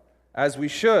God, as we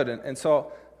should. And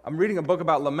so I'm reading a book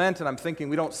about lament, and I'm thinking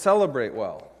we don't celebrate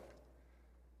well.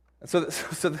 And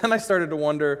so then I started to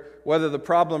wonder whether the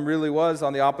problem really was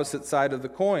on the opposite side of the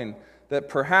coin, that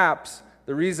perhaps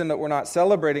the reason that we're not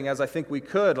celebrating as I think we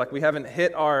could, like we haven't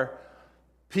hit our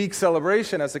peak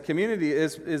celebration as a community,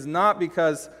 is not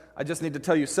because I just need to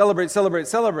tell you, celebrate, celebrate,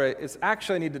 celebrate. It's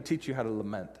actually I need to teach you how to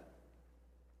lament.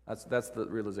 That's the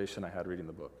realization I had reading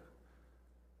the book.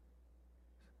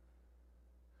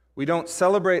 We don't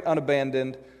celebrate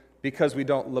unabandoned because we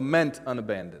don't lament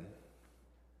unabandoned.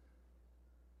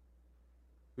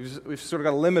 We've sort of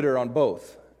got a limiter on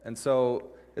both, and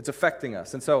so it's affecting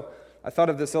us. And so I thought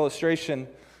of this illustration,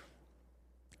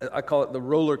 I call it the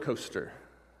roller coaster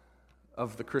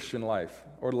of the Christian life,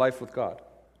 or life with God.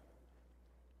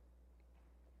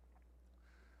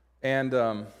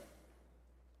 And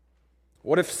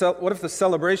what if the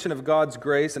celebration of God's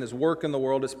grace and His work in the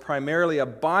world is primarily a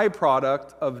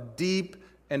byproduct of deep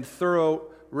and thorough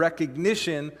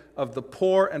recognition of the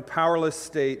poor and powerless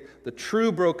state, the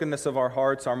true brokenness of our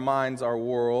hearts, our minds, our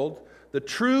world, the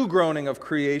true groaning of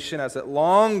creation as it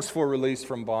longs for release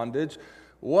from bondage,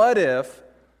 what if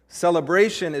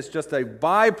celebration is just a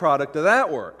byproduct of that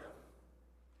work?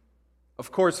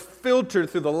 Of course, filtered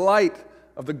through the light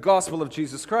of the gospel of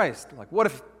Jesus Christ. Like, what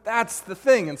if that's the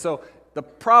thing? And so the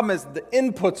problem is the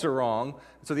inputs are wrong,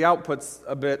 so the output's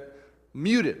a bit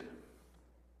muted.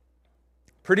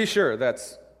 Pretty sure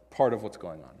that's part of what's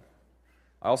going on.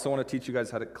 I also want to teach you guys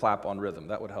how to clap on rhythm.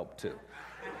 That would help too.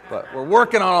 But we're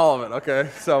working on all of it, okay?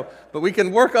 But we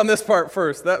can work on this part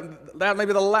first. That may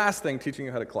be the last thing, teaching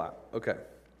you how to clap. Okay.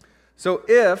 So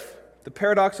if the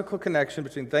paradoxical connection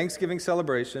between Thanksgiving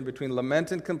celebration, between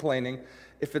lament and complaining,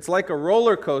 if it's like a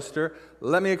roller coaster,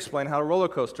 let me explain how a roller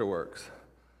coaster works.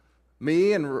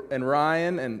 Me and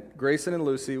Ryan and Grayson and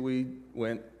Lucy, we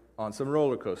went on some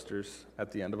roller coasters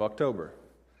at the end of October.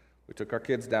 We took our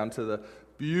kids down to the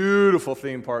beautiful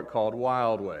theme park called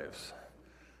Wild Waves.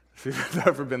 If you've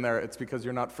ever been there, it's because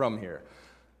you're not from here.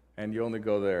 And you only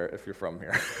go there if you're from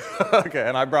here. Okay,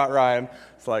 and I brought Ryan.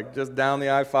 It's like just down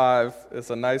the I-5.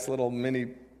 It's a nice little mini.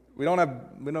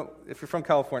 If you're from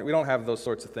California, we don't have those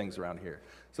sorts of things around here.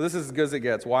 So this is as good as it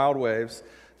gets. Wild Waves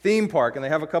theme park, and they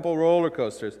have a couple roller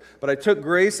coasters. But I took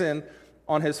Grayson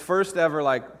on his first ever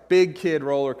like big kid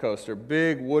roller coaster,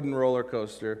 big wooden roller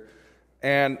coaster.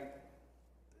 And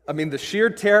I mean, the sheer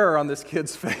terror on this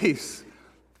kid's face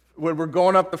when we're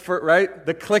going up the first, right?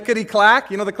 The clickety-clack.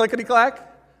 You know the clickety-clack?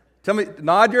 Tell me,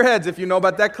 nod your heads if you know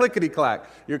about that clickety-clack.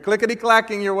 You're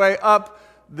clickety-clacking your way up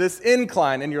this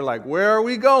incline, and you're like, where are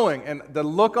we going? And the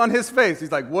look on his face,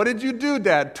 he's like, what did you do,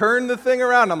 Dad? Turn the thing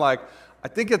around. I'm like, I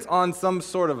think it's on some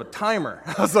sort of a timer.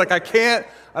 I was like, I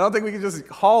don't think we can just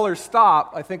holler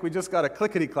stop. I think we just got a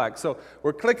clickety-clack. So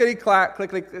we're clickety-clack,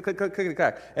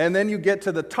 clickety-clack. And then you get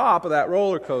to the top of that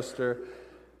roller coaster,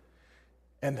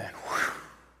 and then whew,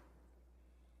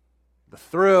 the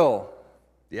thrill,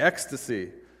 the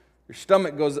ecstasy, your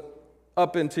stomach goes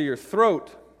up into your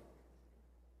throat.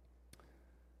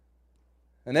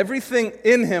 And everything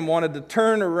in him wanted to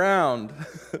turn around,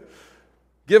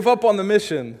 give up on the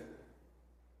mission.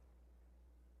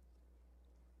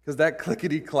 Because that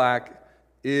clickety-clack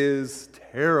is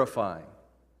terrifying.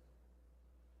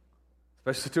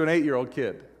 Especially to an 8-year-old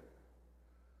kid.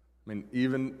 I mean,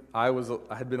 even I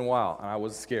had been a while, and I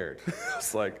was scared. I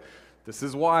was like, this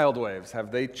is Wild Waves.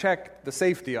 Have they checked the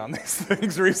safety on these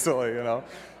things recently, you know?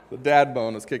 The dad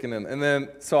bone is kicking in. And then,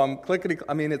 so I'm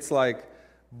it's like,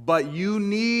 but you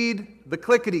need the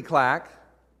clickety-clack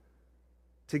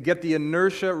to get the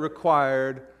inertia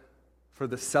required for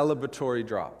the celebratory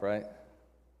drop, right?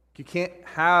 You can't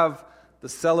have the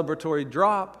celebratory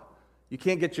drop. You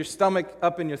can't get your stomach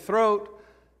up in your throat.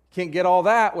 You can't get all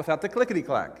that without the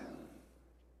clickety-clack.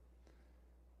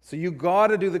 So you got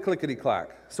to do the clickety-clack.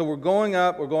 So we're going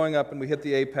up, and we hit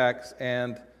the apex,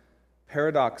 and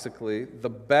paradoxically, the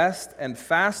best and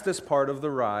fastest part of the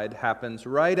ride happens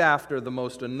right after the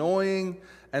most annoying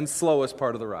and slowest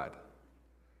part of the ride.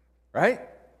 Right?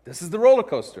 This is the roller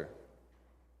coaster.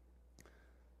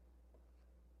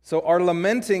 So our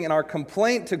lamenting and our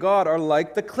complaint to God are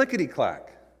like the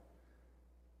clickety-clack.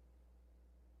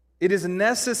 It is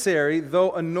necessary,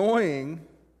 though annoying,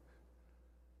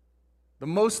 the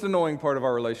most annoying part of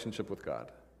our relationship with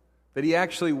God, that He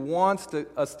actually wants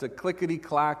us to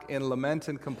clickety-clack in lament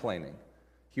and complaining.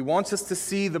 He wants us to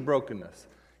see the brokenness.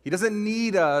 He doesn't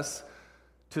need us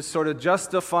to sort of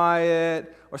justify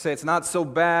it or say it's not so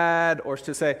bad or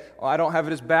to say, oh, I don't have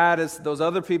it as bad as those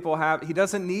other people have. He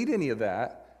doesn't need any of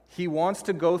that. He wants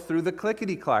to go through the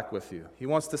clickety-clack with you. He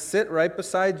wants to sit right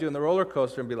beside you in the roller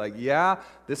coaster and be like, yeah,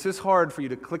 this is hard for you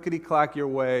to clickety-clack your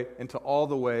way into all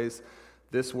the ways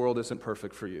this world isn't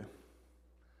perfect for you.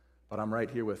 But I'm right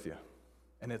here with you.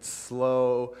 And it's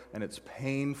slow, and it's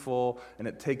painful, and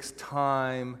it takes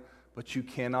time, but you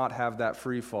cannot have that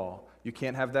free fall. You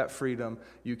can't have that freedom.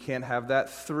 You can't have that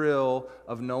thrill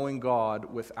of knowing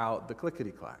God without the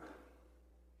clickety-clack.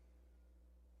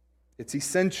 It's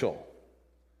essential.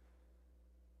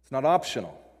 It's not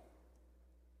optional.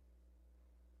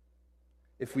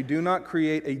 If we do not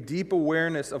create a deep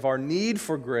awareness of our need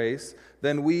for grace,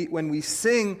 then when we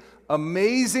sing,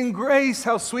 "Amazing Grace,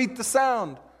 how sweet the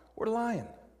sound," we're lying.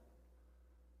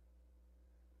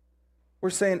 We're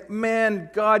saying, man,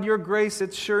 God, your grace,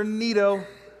 it's sure neato.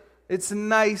 It's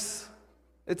nice.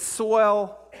 It's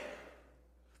swell.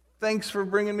 Thanks for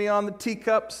bringing me on the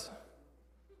teacups.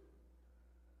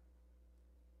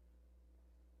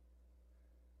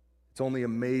 It's only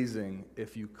amazing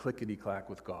if you clickety-clack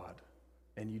with God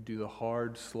and you do the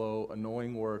hard, slow,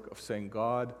 annoying work of saying,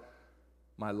 God,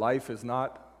 my life is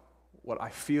not what I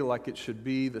feel like it should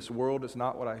be. This world is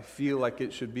not what I feel like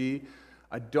it should be.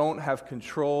 I don't have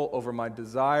control over my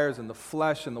desires and the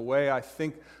flesh and the way I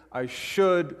think I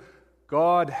should.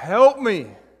 God, help me.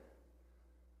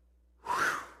 Whew.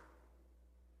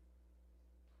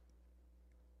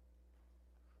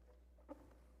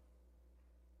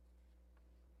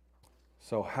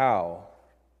 So how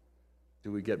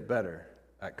do we get better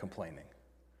at complaining?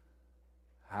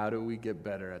 How do we get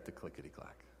better at the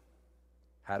clickety-clack?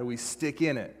 How do we stick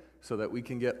in it so that we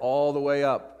can get all the way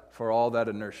up for all that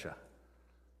inertia?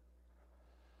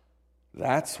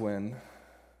 That's when,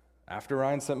 after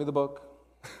Ryan sent me the book,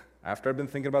 after I've been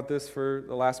thinking about this for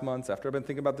the last months, after I've been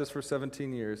thinking about this for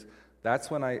 17 years, that's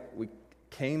when we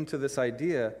came to this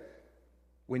idea,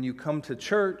 when you come to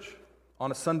church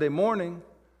on a Sunday morning,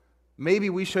 maybe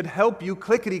we should help you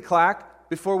clickety-clack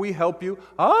before we help you.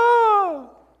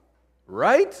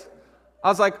 Right? I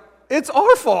was like, it's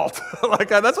our fault.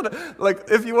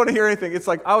 If you want to hear anything, it's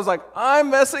like, I was like, I'm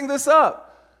messing this up.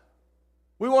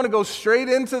 We want to go straight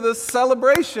into the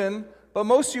celebration, but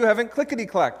most of you haven't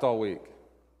clickety-clacked all week.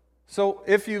 So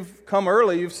if you've come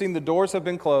early, you've seen the doors have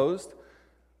been closed.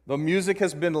 The music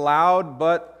has been loud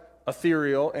but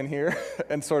ethereal in here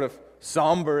and sort of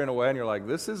somber in a way, and you're like,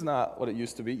 this is not what it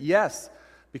used to be. Yes,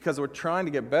 because we're trying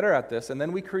to get better at this, and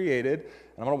then we created,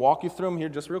 and I'm going to walk you through them here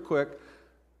just real quick,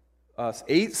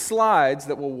 8 slides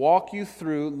that will walk you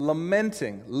through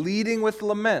lamenting, leading with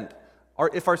lament.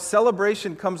 If our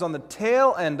celebration comes on the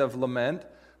tail end of lament,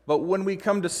 but when we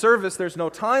come to service there's no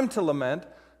time to lament,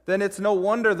 then it's no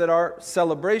wonder that our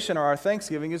celebration or our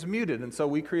Thanksgiving is muted. And so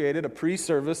we created a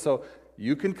pre-service so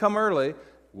you can come early.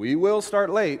 We will start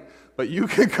late, but you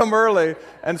can come early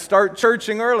and start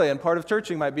churching early. And part of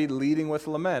churching might be leading with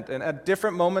lament. And at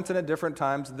different moments and at different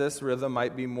times, this rhythm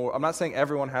might be more. I'm not saying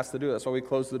everyone has to do it. That's why we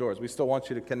close the doors. We still want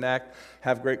you to connect,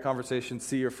 have great conversations,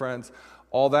 see your friends,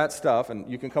 all that stuff. And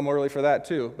you can come early for that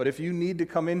too. But if you need to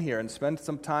come in here and spend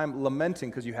some time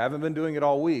lamenting because you haven't been doing it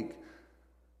all week,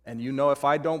 and you know if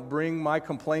I don't bring my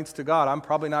complaints to God, I'm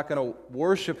probably not going to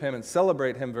worship Him and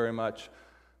celebrate Him very much,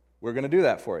 we're going to do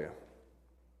that for you.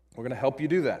 We're going to help you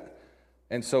do that.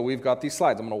 And so we've got these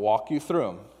slides. I'm going to walk you through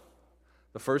them.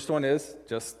 The first one is,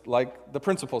 just like the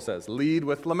principle says, lead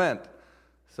with lament.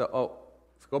 So,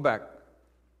 let's go back.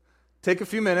 Take a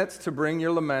few minutes to bring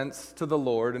your laments to the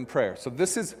Lord in prayer. So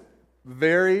this is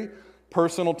very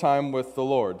personal time with the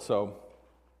Lord. So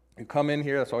you come in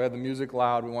here, that's why we have the music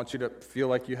loud. We want you to feel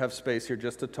like you have space here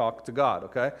just to talk to God,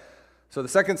 okay? So the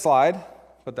second slide,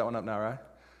 put that one up now, right?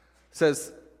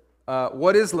 Says,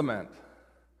 what is lament?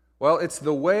 Well, it's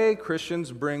the way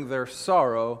Christians bring their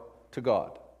sorrow to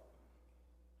God.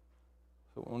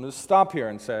 So I'm going to stop here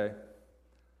and say,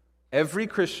 every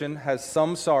Christian has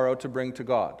some sorrow to bring to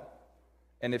God.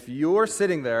 And if you're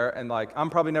sitting there and like,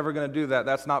 I'm probably never going to do that,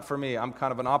 that's not for me, I'm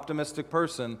kind of an optimistic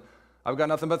person, I've got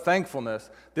nothing but thankfulness,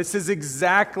 this is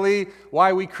exactly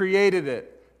why we created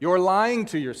it. You're lying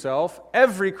to yourself.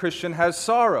 Every Christian has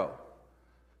sorrow.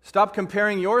 Stop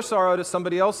comparing your sorrow to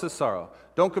somebody else's sorrow.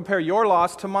 Don't compare your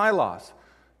loss to my loss.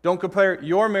 Don't compare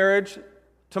your marriage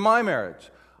to my marriage.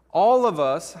 All of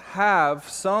us have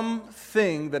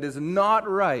something that is not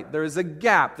right. There is a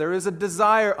gap. There is a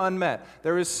desire unmet.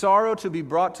 There is sorrow to be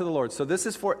brought to the Lord. So this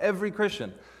is for every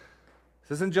Christian.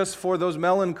 This isn't just for those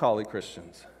melancholy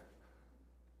Christians.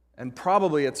 And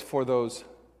probably it's for those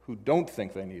who don't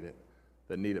think they need it,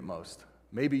 that need it most.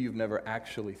 Maybe you've never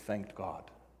actually thanked God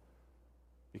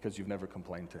because you've never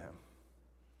complained to Him.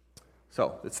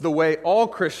 So, it's the way all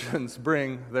Christians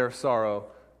bring their sorrow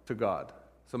to God.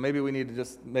 So maybe we need to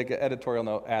just make an editorial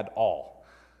note, add all.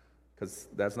 Because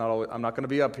that's not always, I'm not going to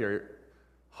be up here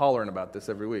hollering about this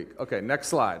every week. Okay, next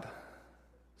slide.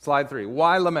 Slide 3.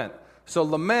 Why lament? So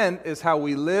lament is how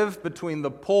we live between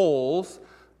the poles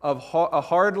of a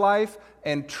hard life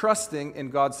and trusting in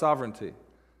God's sovereignty.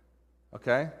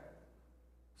 Okay?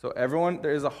 So everyone,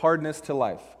 there is a hardness to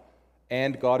life.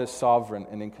 And God is sovereign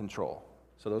and in control.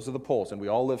 So those are the poles, and we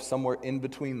all live somewhere in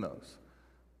between those.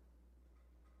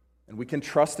 And we can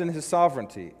trust in His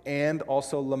sovereignty and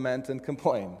also lament and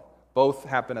complain. Both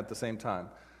happen at the same time.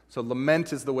 So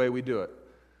lament is the way we do it.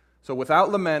 So without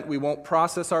lament, we won't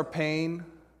process our pain.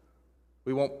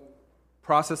 We won't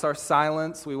process our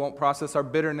silence. We won't process our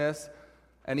bitterness.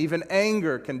 And even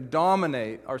anger can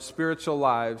dominate our spiritual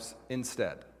lives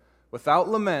instead. Without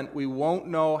lament, we won't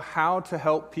know how to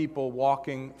help people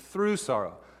walking through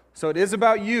sorrow. So it is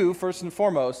about you, first and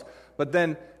foremost, but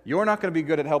then you're not going to be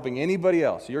good at helping anybody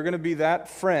else. You're going to be that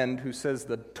friend who says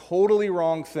the totally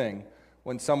wrong thing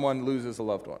when someone loses a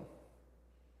loved one.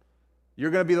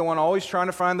 You're going to be the one always trying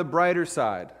to find the brighter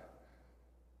side.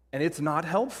 And it's not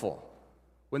helpful.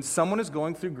 When someone is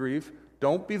going through grief,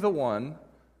 don't be the one,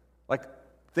 like,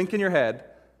 Think in your head,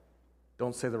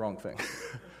 don't say the wrong thing.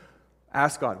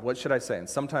 Ask God, what should I say? And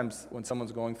sometimes when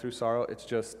someone's going through sorrow, it's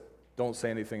just don't say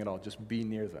anything at all. Just be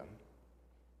near them.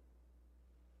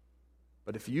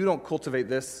 But if you don't cultivate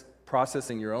this,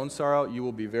 processing your own sorrow, you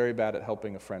will be very bad at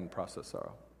helping a friend process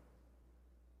sorrow.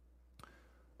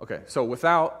 Okay, so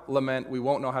without lament, we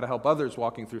won't know how to help others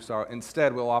walking through sorrow.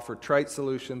 Instead, we'll offer trite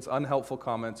solutions, unhelpful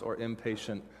comments, or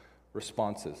impatient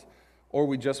responses. Or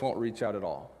we just won't reach out at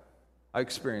all. I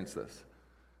experienced this.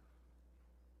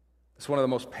 It's one of the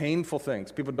most painful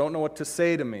things. People don't know what to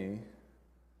say to me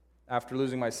after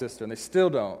losing my sister, and they still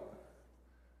don't.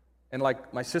 And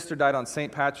like, my sister died on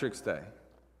St. Patrick's Day.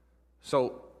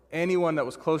 So anyone that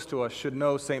was close to us should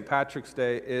know St. Patrick's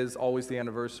Day is always the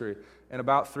anniversary. And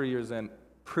about 3 years in,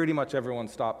 pretty much everyone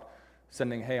stopped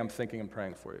sending, hey, I'm thinking and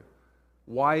praying for you.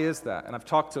 Why is that? And I've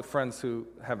talked to friends who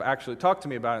have actually talked to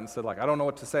me about it and said, like, I don't know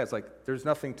what to say. It's like, there's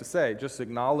nothing to say. Just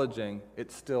acknowledging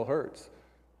it still hurts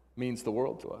means the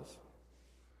world to us.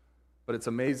 But it's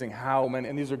amazing how many,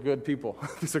 and these are good people.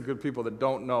 These are good people that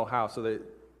don't know how, so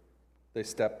they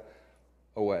step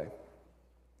away.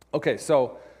 Okay,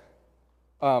 so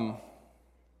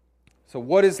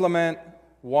what is lament?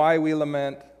 Why we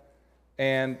lament?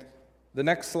 And the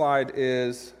next slide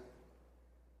is,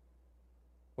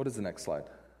 what is the next slide?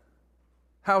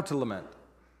 How to lament.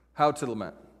 How to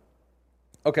lament.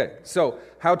 Okay, so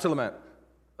how to lament.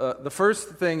 The first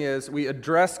thing is we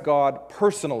address God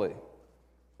personally.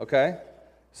 Okay?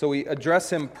 So we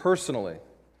address Him personally.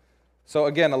 So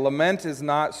again, a lament is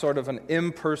not sort of an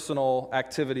impersonal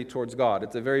activity towards God.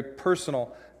 It's a very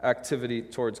personal activity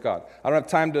towards God. I don't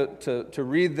have time to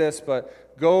read this,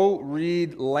 but go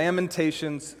read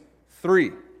Lamentations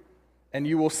 3, and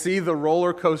you will see the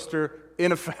roller coaster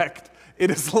in effect. It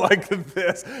is like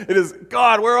this. It is,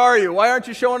 God, where are you? Why aren't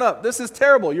you showing up? This is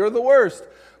terrible. You're the worst.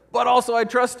 But also I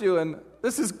trust you, and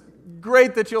this is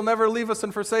great that you'll never leave us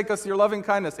and forsake us, your loving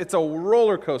kindness. It's a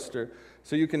roller coaster,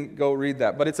 so you can go read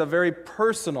that. But it's a very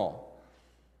personal.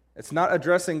 It's not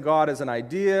addressing God as an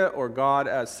idea or God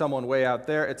as someone way out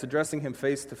there. It's addressing Him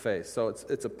face to face. So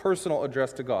it's a personal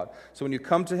address to God. So when you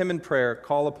come to Him in prayer,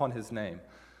 call upon His name.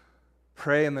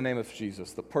 Pray in the name of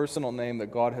Jesus, the personal name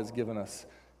that God has given us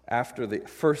after the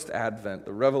first advent,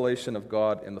 the revelation of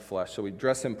God in the flesh. So we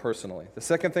address Him personally. The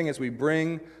second thing is we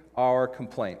bring our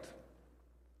complaint.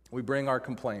 We bring our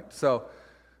complaint. So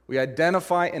we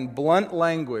identify in blunt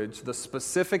language the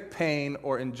specific pain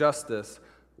or injustice.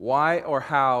 Why or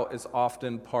how is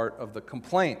often part of the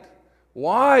complaint.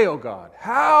 Why, oh God?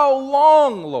 How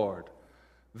long, Lord?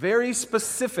 Very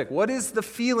specific. What is the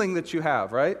feeling that you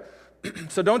have, right?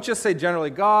 So don't just say generally,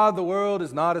 God, the world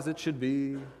is not as it should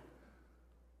be.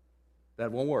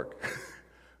 That won't work.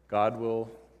 God will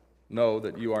know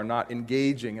that you are not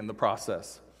engaging in the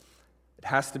process. It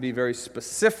has to be very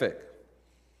specific.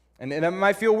 And it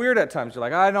might feel weird at times. You're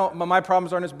like, I don't, my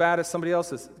problems aren't as bad as somebody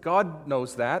else's. God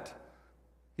knows that.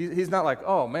 He's not like,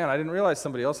 oh man, I didn't realize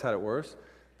somebody else had it worse.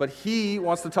 But He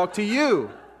wants to talk to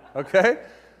you, okay?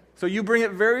 So you bring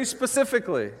it very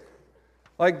specifically.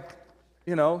 Like,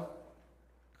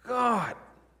 God,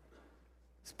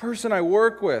 this person I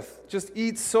work with just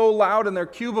eats so loud in their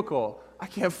cubicle. I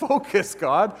can't focus,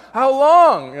 God. How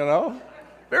long,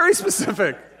 Very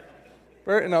specific.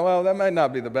 Well, that might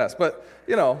not be the best, but,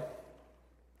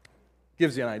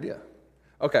 gives you an idea.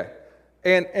 Okay.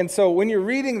 And so when you're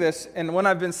reading this, and when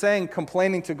I've been saying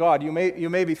complaining to God, you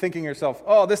may be thinking to yourself,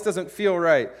 oh, this doesn't feel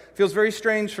right. It feels very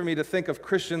strange for me to think of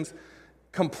Christians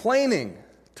complaining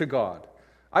to God.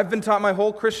 I've been taught my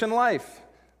whole Christian life,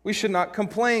 we should not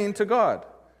complain to God.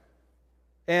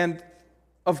 And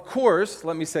of course,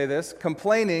 let me say this,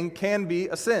 complaining can be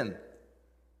a sin.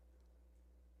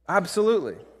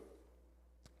 Absolutely.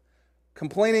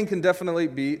 Complaining can definitely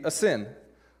be a sin.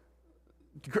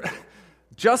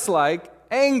 Just like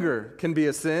anger can be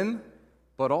a sin,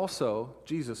 but also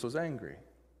Jesus was angry.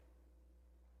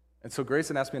 And so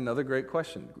Grayson asked me another great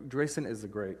question. Grayson is a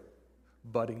great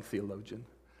budding theologian.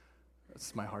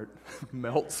 That's my heart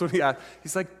melts when he asks.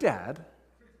 He's like, Dad,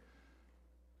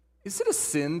 is it a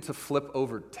sin to flip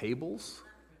over tables?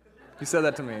 He said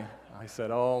that to me. I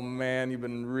said, oh man, you've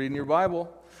been reading your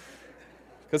Bible.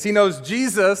 Because he knows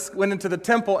Jesus went into the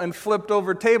temple and flipped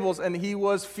over tables, and he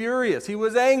was furious. He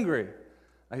was angry.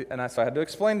 So I had to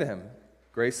explain to him,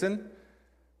 Grayson,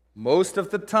 most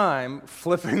of the time,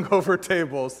 flipping over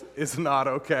tables is not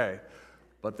okay.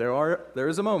 But there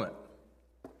is a moment.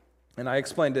 And I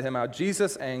explained to him how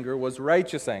Jesus' anger was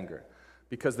righteous anger,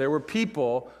 because there were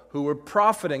people who were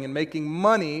profiting and making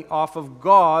money off of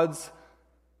God's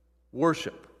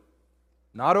worship.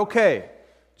 Not okay.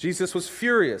 Jesus was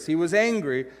furious. He was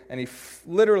angry, and he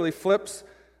literally flips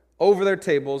over their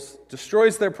tables,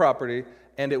 destroys their property,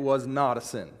 and it was not a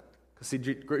sin. Because see,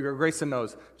 Grayson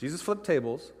knows, Jesus flipped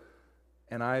tables,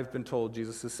 and I've been told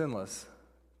Jesus is sinless.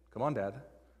 Come on, Dad.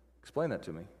 Explain that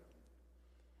to me.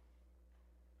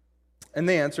 And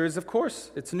the answer is, of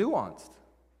course, it's nuanced.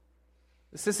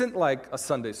 This isn't like a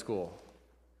Sunday school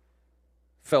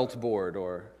felt board,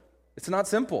 or it's not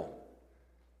simple.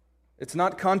 It's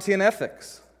not Kantian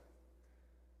ethics.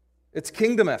 It's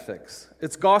kingdom ethics.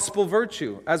 It's gospel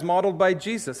virtue as modeled by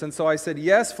Jesus. And so I said,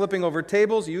 yes, flipping over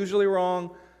tables, usually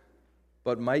wrong,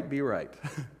 but might be right.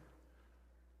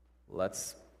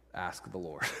 Let's ask the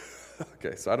Lord.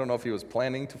 Okay, so I don't know if he was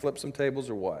planning to flip some tables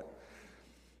or what.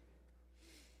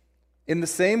 In the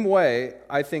same way,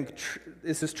 I think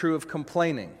this is true of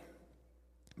complaining.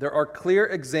 There are clear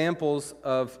examples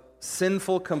of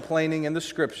sinful complaining in the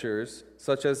Scriptures,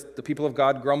 such as the people of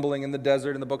God grumbling in the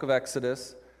desert in the book of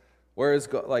Exodus, whereas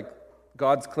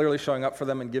God's clearly showing up for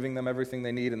them and giving them everything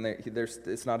they need, and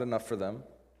it's not enough for them.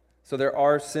 So there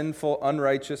are sinful,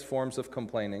 unrighteous forms of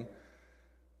complaining.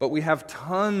 But we have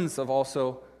tons of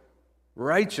also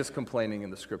righteous complaining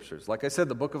in the Scriptures. Like I said,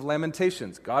 the book of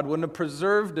Lamentations, God wouldn't have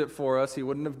preserved it for us. He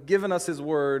wouldn't have given us His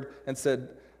word and said,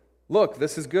 look,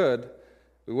 this is good.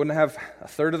 We wouldn't have a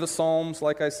third of the Psalms,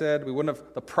 like I said. We wouldn't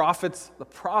have the prophets. The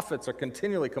prophets are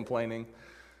continually complaining.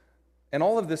 And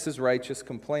all of this is righteous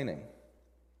complaining.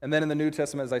 And then in the New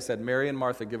Testament, as I said, Mary and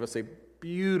Martha give us a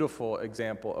beautiful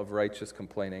example of righteous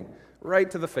complaining right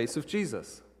to the face of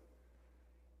Jesus.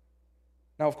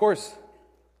 Now, of course,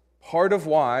 part of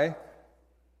why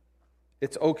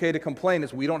it's okay to complain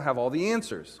is we don't have all the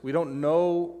answers. We don't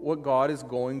know what God is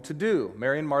going to do.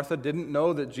 Mary and Martha didn't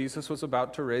know that Jesus was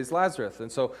about to raise Lazarus,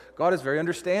 and so God is very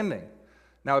understanding.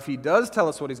 Now, if He does tell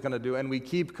us what He's going to do and we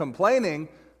keep complaining,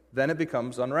 then it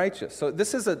becomes unrighteous. So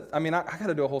this is I got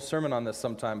to do a whole sermon on this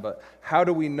sometime, but how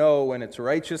do we know when it's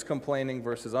righteous complaining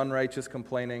versus unrighteous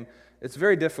complaining? It's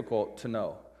very difficult to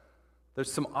know.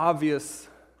 There's some obvious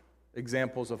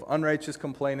examples of unrighteous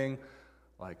complaining,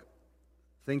 like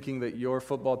thinking that your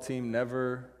football team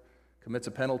never commits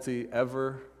a penalty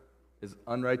ever is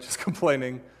unrighteous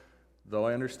complaining, though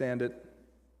I understand it.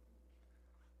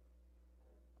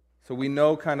 So we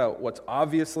know kind of what's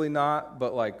obviously not,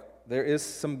 but there is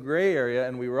some gray area,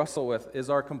 and we wrestle with, is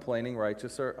our complaining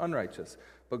righteous or unrighteous?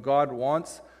 But God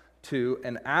wants to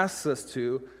and asks us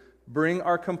to bring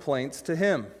our complaints to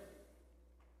Him.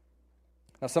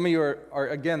 Now, some of you are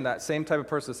again, that same type of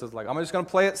person that says, I'm just going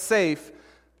to play it safe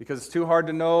because it's too hard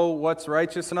to know what's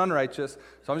righteous and unrighteous,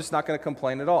 so I'm just not going to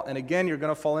complain at all. And again, you're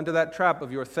going to fall into that trap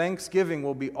of your thanksgiving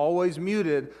will be always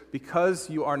muted because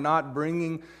you are not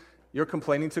bringing your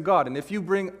complaining to God. And if you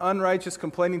bring unrighteous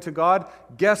complaining to God,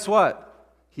 guess what?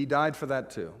 He died for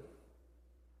that too.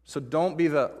 So don't be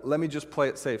the, let me just play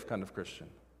it safe kind of Christian.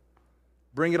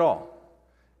 Bring it all.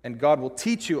 And God will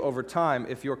teach you over time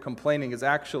if your complaining is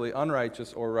actually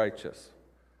unrighteous or righteous.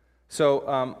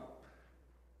 So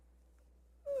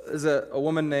there's a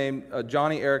woman named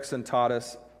Johnny Erickson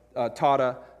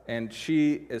Tata, and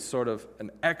she is sort of an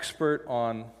expert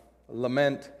on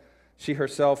lament. She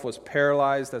herself was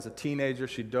paralyzed as a teenager.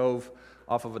 She dove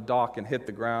off of a dock and hit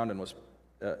the ground and was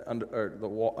under the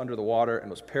water and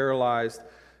was paralyzed.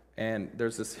 And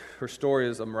her story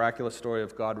is a miraculous story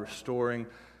of God restoring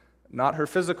not her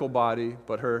physical body,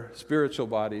 but her spiritual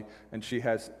body. And she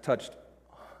has touched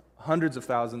hundreds of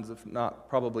thousands, if not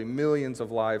probably millions of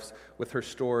lives with her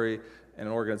story and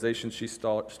an organization she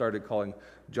started calling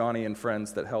Johnny and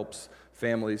Friends that helps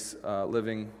families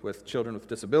living with children with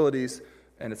disabilities.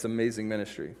 And it's amazing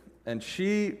ministry. And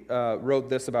she wrote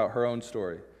this about her own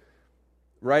story.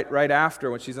 Right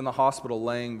after, when she's in the hospital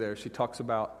laying there, she talks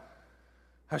about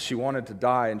how she wanted to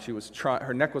die, and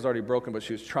her neck was already broken, but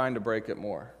she was trying to break it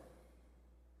more,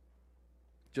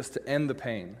 just to end the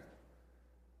pain.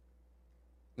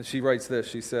 And she writes this,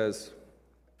 she says,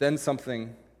 then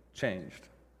something changed.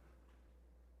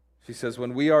 She says,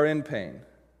 when we are in pain,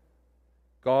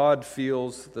 God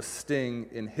feels the sting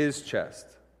in His chest.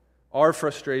 Our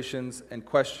frustrations and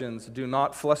questions do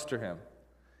not fluster Him.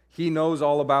 He knows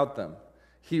all about them.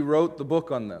 He wrote the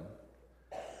book on them.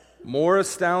 More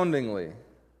astoundingly,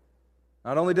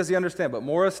 not only does He understand, but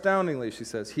more astoundingly, she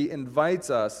says, He invites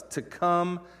us to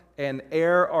come and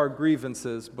air our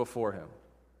grievances before Him.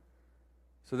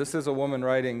 So this is a woman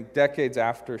writing decades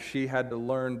after she had to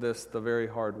learn this the very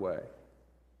hard way.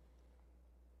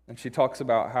 And she talks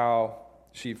about how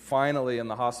she finally in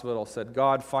the hospital said,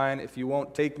 God, fine, if you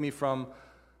won't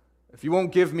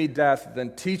give me death,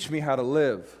 then teach me how to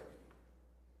live.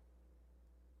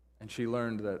 And she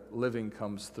learned that living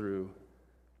comes through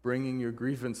bringing your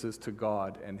grievances to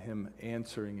God and Him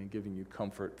answering and giving you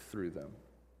comfort through them.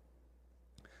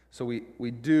 So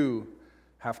we do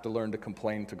have to learn to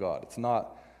complain to God. It's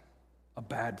not a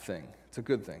bad thing. It's a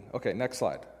good thing. Okay, next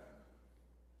slide.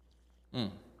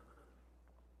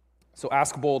 So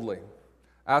ask boldly.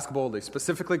 Ask boldly.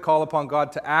 Specifically call upon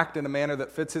God to act in a manner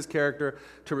that fits His character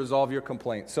to resolve your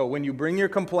complaint. So when you bring your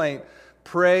complaint,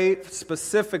 pray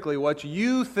specifically what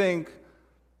you think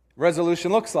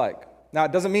resolution looks like. Now,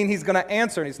 it doesn't mean He's going to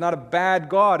answer, and He's not a bad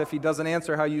God if He doesn't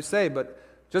answer how you say, but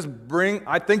just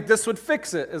I think this would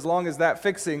fix it, as long as that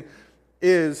fixing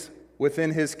is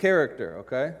within His character,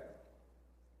 okay?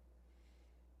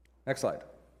 Next slide.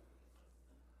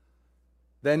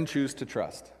 Then choose to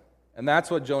trust. And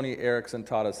that's what Joni Eareckson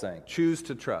taught us saying. Choose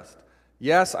to trust.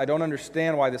 Yes, I don't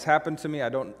understand why this happened to me. I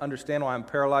don't understand why I'm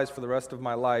paralyzed for the rest of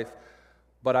my life.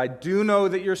 But I do know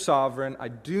that You're sovereign. I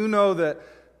do know that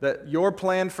Your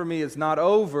plan for me is not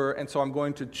over, and so I'm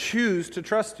going to choose to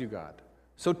trust You, God.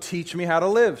 So teach me how to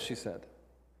live, she said.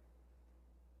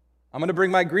 I'm going to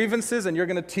bring my grievances, and You're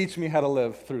going to teach me how to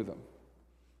live through them.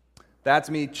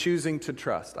 That's me choosing to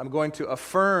trust. I'm going to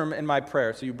affirm in my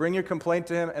prayer. So you bring your complaint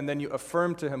to Him, and then you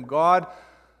affirm to Him, God,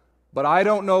 but I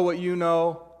don't know what You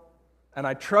know, and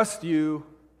I trust You,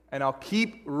 and I'll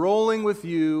keep rolling with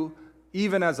You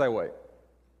even as I wait.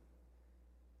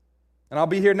 And I'll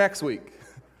be here next week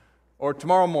or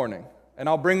tomorrow morning, and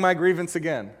I'll bring my grievance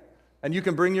again. And you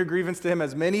can bring your grievance to Him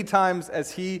as many times as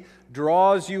He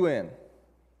draws you in.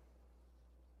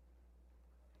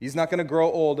 He's not going to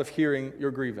grow old of hearing your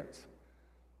grievance.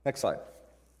 Next slide.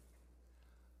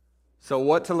 So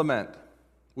what to lament?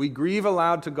 We grieve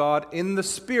aloud to God in the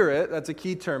Spirit, that's a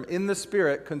key term, in the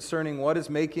Spirit, concerning what is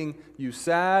making you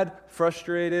sad,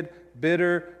 frustrated,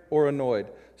 bitter, or annoyed.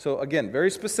 So again, very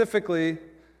specifically,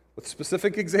 with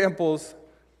specific examples,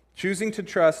 choosing to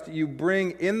trust, you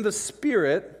bring in the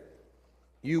Spirit,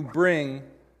 you bring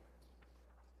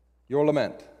your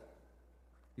lament.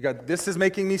 You got, this is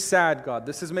making me sad, God.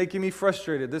 This is making me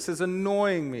frustrated. This is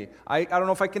annoying me. I don't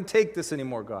know if I can take this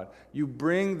anymore, God. You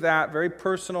bring that very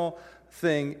personal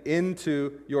thing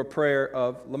into your prayer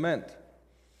of lament.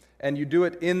 And you do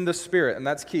it in the Spirit, and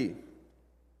that's key.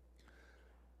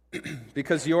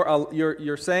 Because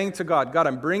you're saying to God, God,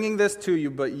 I'm bringing this to You,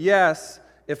 but yes,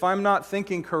 if I'm not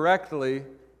thinking correctly,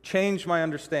 change my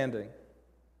understanding.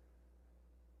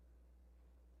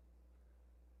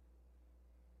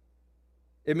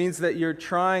 It means that you're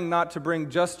trying not to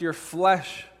bring just your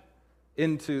flesh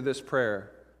into this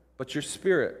prayer, but your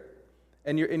spirit.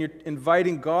 And you're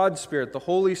inviting God's Spirit, the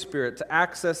Holy Spirit, to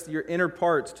access your inner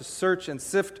parts, to search and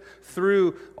sift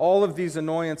through all of these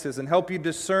annoyances and help you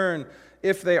discern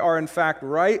if they are in fact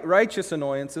righteous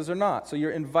annoyances or not. So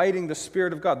you're inviting the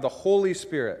Spirit of God, the Holy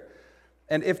Spirit.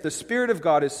 And if the Spirit of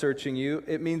God is searching you,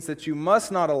 it means that you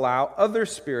must not allow other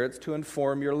spirits to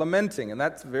inform your lamenting. And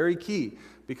that's very key.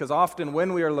 Because often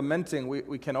when we are lamenting,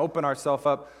 we can open ourselves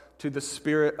up to the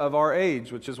spirit of our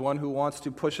age, which is one who wants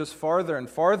to push us farther and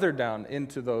farther down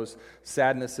into those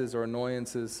sadnesses or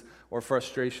annoyances or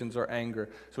frustrations or anger.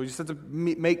 So we just have to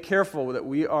make careful that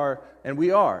we are,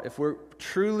 if we're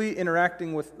truly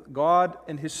interacting with God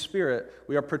and His Spirit,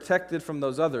 we are protected from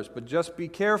those others. But just be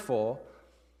careful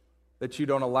that you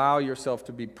don't allow yourself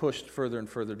to be pushed further and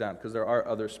further down, because there are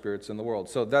other spirits in the world.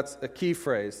 So that's a key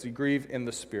phrase, you grieve in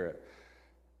the Spirit.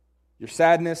 Your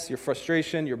sadness, your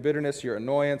frustration, your bitterness, your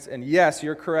annoyance. And yes,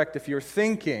 you're correct if you're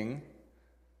thinking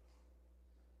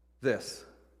this.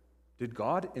 Did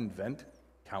God invent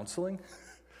counseling?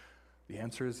 The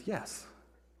answer is yes.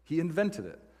 He invented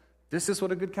it. This is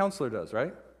what a good counselor does,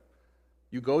 right?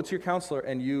 You go to your counselor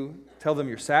and you tell them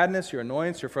your sadness, your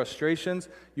annoyance, your frustrations.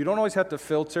 You don't always have to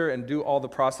filter and do all the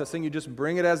processing. You just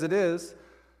bring it as it is,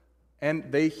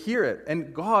 and they hear it.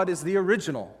 And God is the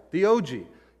original, the OG.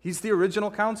 He's the original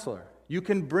counselor. You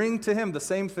can bring to Him the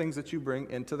same things that you bring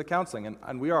into the counseling.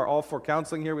 And we are all for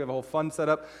counseling here. We have a whole fund set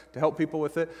up to help people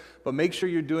with it. But make sure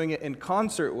you're doing it in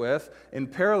concert with, in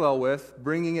parallel with,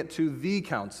 bringing it to the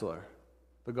counselor,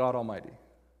 the God Almighty.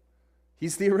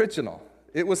 He's the original.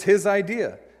 It was His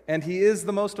idea. And He is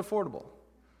the most affordable.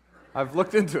 I've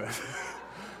looked into it.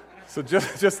 So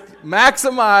just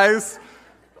maximize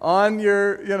on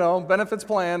your benefits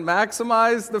plan,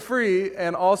 maximize the free,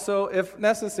 and also, if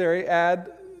necessary,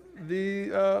 add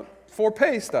the for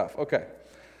pay stuff. Okay.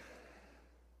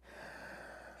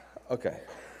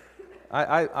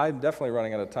 I'm definitely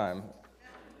running out of time.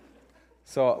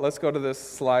 So let's go to this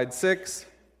slide 6.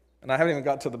 And I haven't even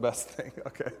got to the best thing.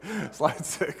 Okay, slide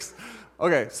 6.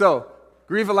 Okay, so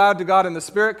grieve aloud to God in the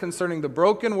Spirit concerning the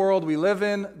broken world we live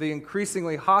in, the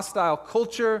increasingly hostile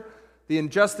culture, the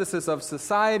injustices of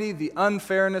society, the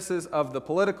unfairnesses of the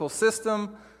political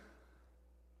system,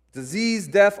 disease,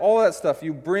 death, all that stuff.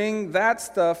 You bring that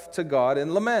stuff to God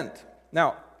in lament.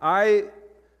 Now, I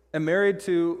am married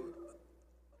to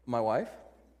my wife,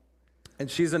 and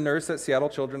she's a nurse at Seattle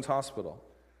Children's Hospital.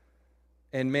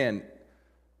 And man,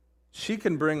 she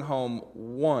can bring home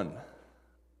one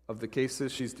of the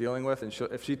cases she's dealing with, and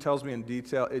if she tells me in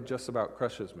detail, it just about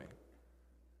crushes me.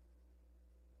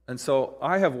 And so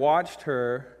I have watched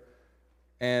her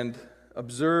and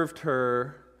observed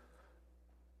her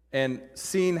and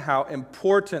seen how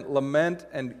important lament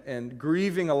and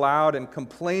grieving aloud and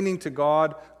complaining to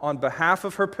God on behalf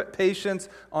of her patients,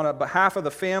 on behalf of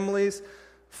the families,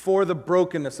 for the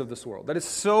brokenness of this world. That is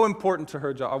so important to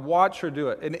her job. I watch her do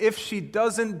it. And if she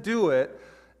doesn't do it,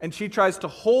 and she tries to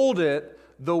hold it,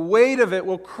 the weight of it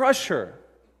will crush her.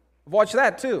 I've watched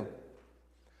that too.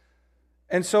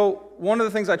 And so one of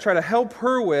the things I try to help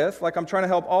her with, like I'm trying to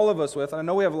help all of us with, and I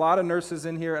know we have a lot of nurses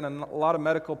in here and a lot of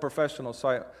medical professionals,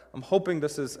 so I'm hoping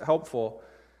this is helpful,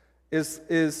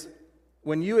 is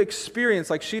when you experience,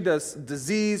 like she does,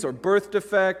 disease or birth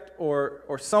defect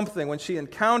or something, when she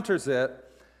encounters it,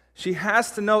 she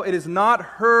has to know it is not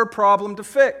her problem to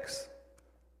fix.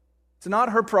 It's not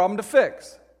her problem to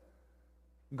fix.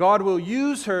 God will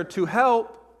use her to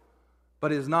help,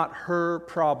 but it is not her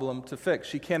problem to fix.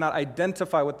 She cannot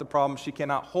identify with the problem. She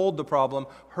cannot hold the problem.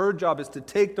 Her job is to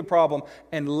take the problem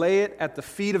and lay it at the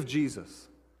feet of Jesus,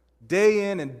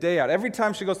 day in and day out. Every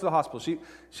time she goes to the hospital,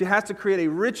 she has to create a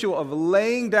ritual of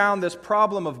laying down this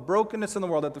problem of brokenness in the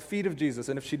world at the feet of Jesus.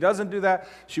 And if she doesn't do that,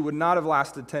 she would not have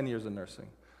lasted 10 years in nursing.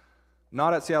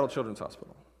 Not at Seattle Children's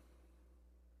Hospital.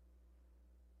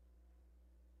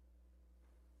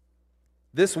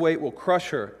 This weight will crush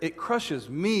her. It crushes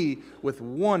me with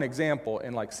one example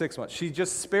in like 6 months. She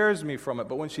just spares me from it,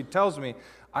 but when she tells me,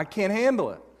 I can't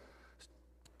handle it.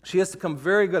 She has to become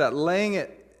very good at laying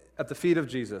it at the feet of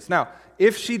Jesus. Now,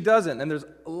 if she doesn't, and there's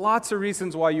lots of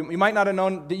reasons why you might not have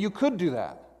known that you could do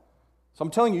that. So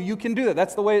I'm telling you, you can do that.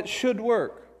 That's the way it should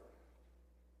work.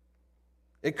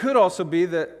 It could also be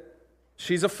that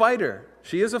she's a fighter.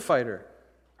 She is a fighter.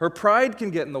 Her pride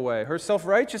can get in the way. Her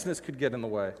self-righteousness could get in the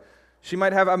way. She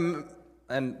might have,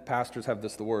 and pastors have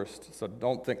this the worst, so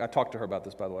don't think, I talked to her about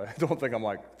this, by the way. Don't think I'm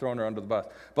like throwing her under the bus.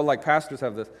 But like pastors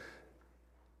have this,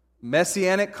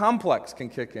 messianic complex can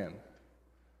kick in.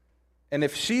 And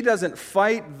if she doesn't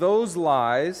fight those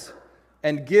lies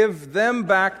and give them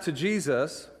back to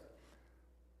Jesus,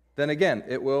 then again,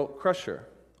 it will crush her.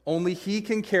 Only He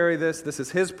can carry this. This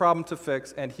is His problem to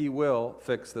fix, and He will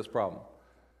fix this problem.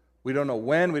 We don't know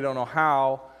when, we don't know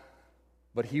how,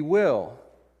 but He will.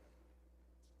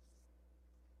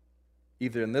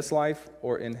 Either in this life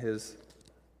or in His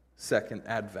second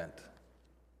advent.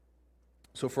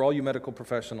 So for all you medical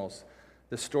professionals,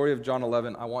 the story of John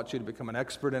 11, I want you to become an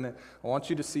expert in it. I want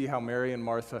you to see how Mary and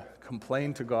Martha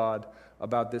complain to God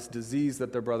about this disease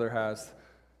that their brother has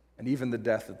and even the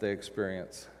death that they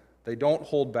experience. They don't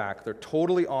hold back. They're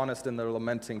totally honest in their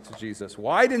lamenting to Jesus.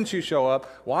 Why didn't you show up?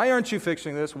 Why aren't you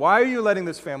fixing this? Why are you letting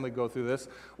this family go through this?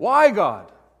 Why,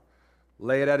 God?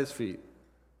 Lay it at His feet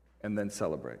and then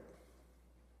celebrate.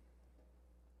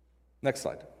 Next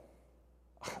slide.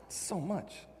 Oh, so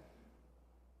much.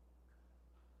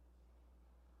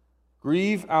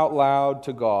 Grieve out loud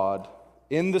to God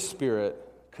in the Spirit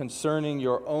concerning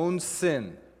your own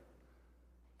sin,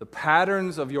 the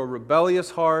patterns of your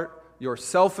rebellious heart, your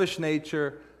selfish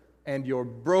nature, and your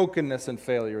brokenness and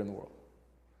failure in the world.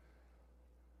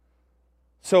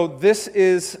 So this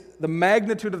is, the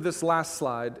magnitude of this last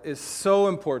slide is so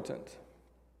important.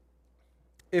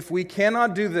 If we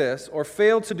cannot do this or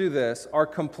fail to do this, our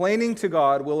complaining to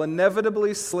God will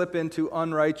inevitably slip into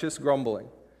unrighteous grumbling.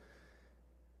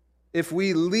 If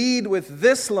we lead with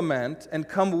this lament and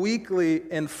come weekly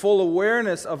in full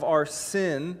awareness of our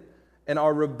sin and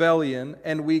our rebellion,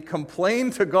 and we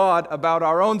complain to God about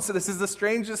our own sin, this is the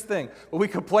strangest thing, but we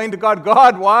complain to God,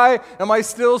 God, why am I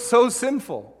still so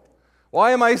sinful?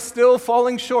 Why am I still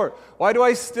falling short? Why do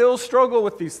I still struggle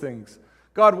with these things?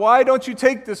 God, why don't you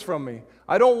take this from me?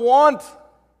 I don't want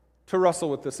to wrestle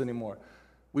with this anymore.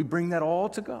 We bring that all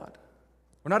to God.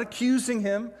 We're not accusing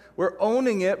Him. We're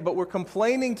owning it, but we're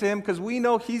complaining to Him because we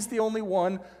know He's the only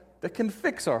one that can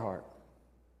fix our heart.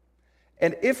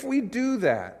 And if we do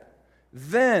that,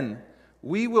 then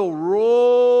we will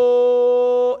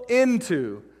roll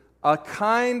into a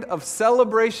kind of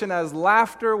celebration as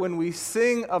laughter when we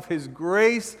sing of His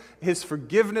grace, His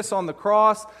forgiveness on the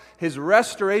cross, His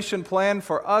restoration plan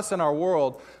for us and our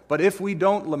world. But if we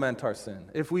don't lament our sin,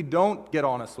 if we don't get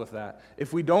honest with that,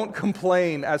 if we don't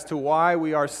complain as to why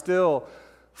we are still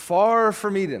far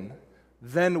from Eden,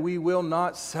 then we will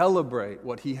not celebrate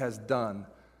what He has done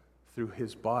through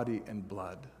His body and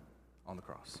blood on the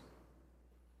cross.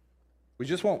 We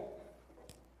just won't.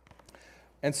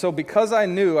 And so because I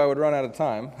knew I would run out of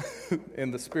time,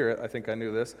 in the spirit, I think I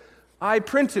knew this, I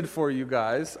printed for you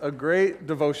guys a great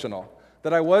devotional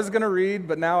that I was going to read,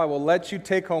 but now I will let you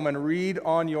take home and read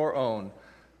on your own.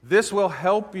 This will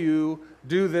help you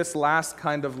do this last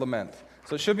kind of lament.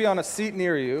 So it should be on a seat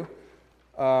near you.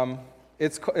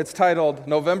 It's titled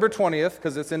November 20th,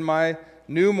 because it's in my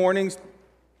New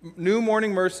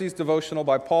Morning Mercies devotional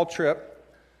by Paul Tripp.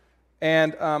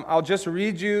 And I'll just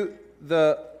read you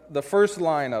the first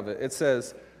line of it. It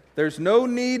says, "There's no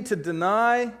need to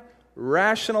deny,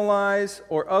 rationalize,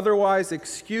 or otherwise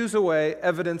excuse away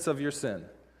evidence of your sin.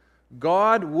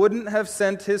 God wouldn't have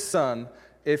sent his Son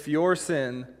if your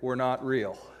sin were not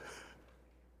real."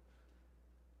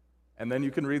 And then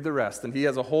you can read the rest. And he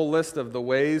has a whole list of the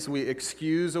ways we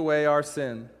excuse away our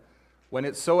sin when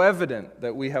it's so evident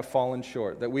that we have fallen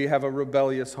short, that we have a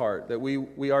rebellious heart, that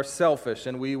we are selfish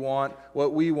and we want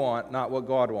what we want, not what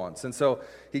God wants. And so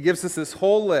he gives us this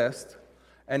whole list,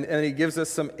 and he gives us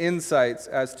some insights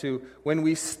as to when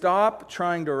we stop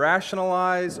trying to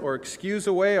rationalize or excuse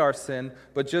away our sin,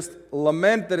 but just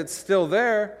lament that it's still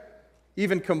there,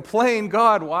 even complain,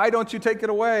 "God, why don't you take it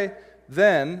away?"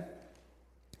 Then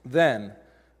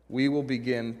we will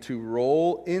begin to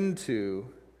roll into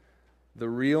the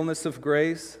realness of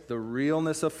grace, the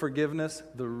realness of forgiveness,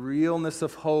 the realness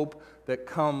of hope that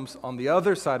comes on the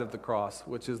other side of the cross,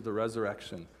 which is the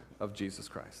resurrection of Jesus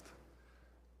Christ.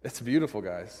 It's beautiful,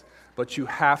 guys. But you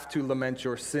have to lament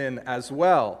your sin as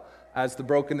well as the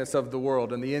brokenness of the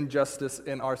world and the injustice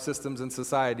in our systems and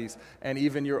societies and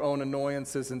even your own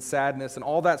annoyances and sadness and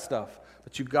all that stuff.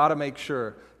 But you got to make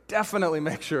sure, definitely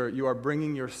make sure you are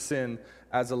bringing your sin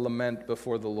as a lament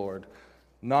before the Lord,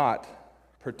 not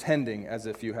pretending as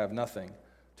if you have nothing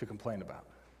to complain about.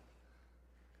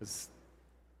 Because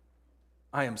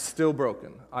I am still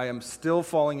broken. I am still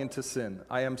falling into sin.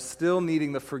 I am still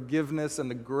needing the forgiveness and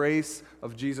the grace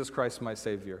of Jesus Christ, my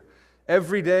Savior.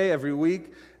 Every day, every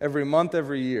week, every month,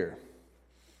 every year.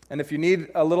 And if you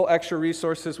need a little extra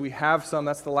resources, we have some.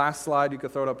 That's the last slide. You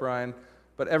could throw it up, Ryan.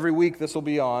 But every week this will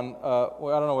be on.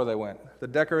 Well, I don't know where they went. The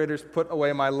decorators put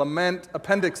away my lament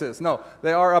appendixes. No,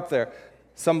 they are up there.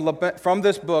 Some lament, from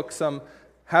this book, some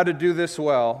how to do this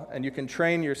well, and you can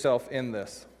train yourself in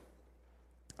this.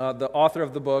 The author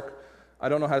of the book, I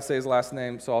don't know how to say his last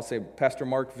name, so I'll say Pastor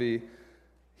Mark V.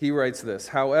 He writes this: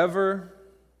 "However,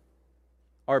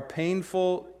 our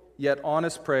painful yet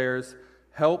honest prayers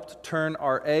helped turn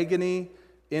our agony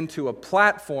into a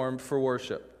platform for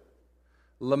worship.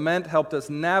 Lament helped us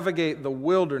navigate the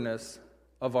wilderness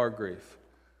of our grief."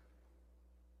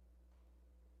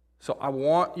 So I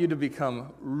want you to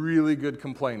become really good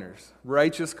complainers,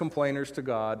 righteous complainers to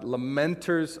God,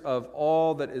 lamenters of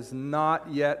all that is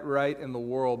not yet right in the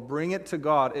world. Bring it to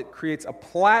God. It creates a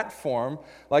platform,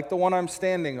 like the one I'm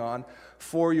standing on,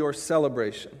 for your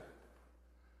celebration.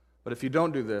 But if you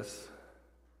don't do this,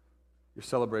 your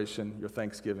celebration, your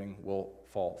thanksgiving will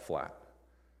fall flat.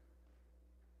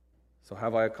 So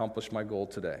have I accomplished my goal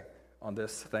today on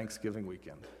this Thanksgiving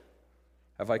weekend?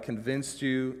 Have I convinced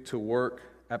you to work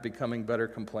at becoming better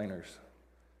complainers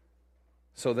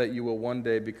so that you will one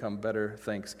day become better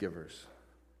thanksgivers?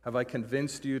 Have I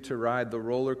convinced you to ride the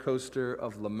roller coaster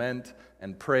of lament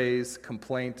and praise,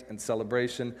 complaint and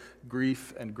celebration,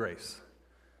 grief and grace?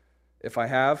 If I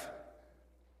have,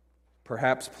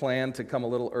 perhaps plan to come a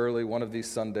little early one of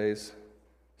these Sundays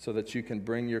so that you can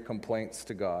bring your complaints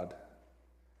to God,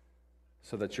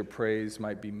 so that your praise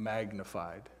might be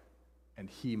magnified and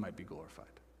He might be glorified.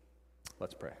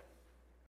 Let's pray.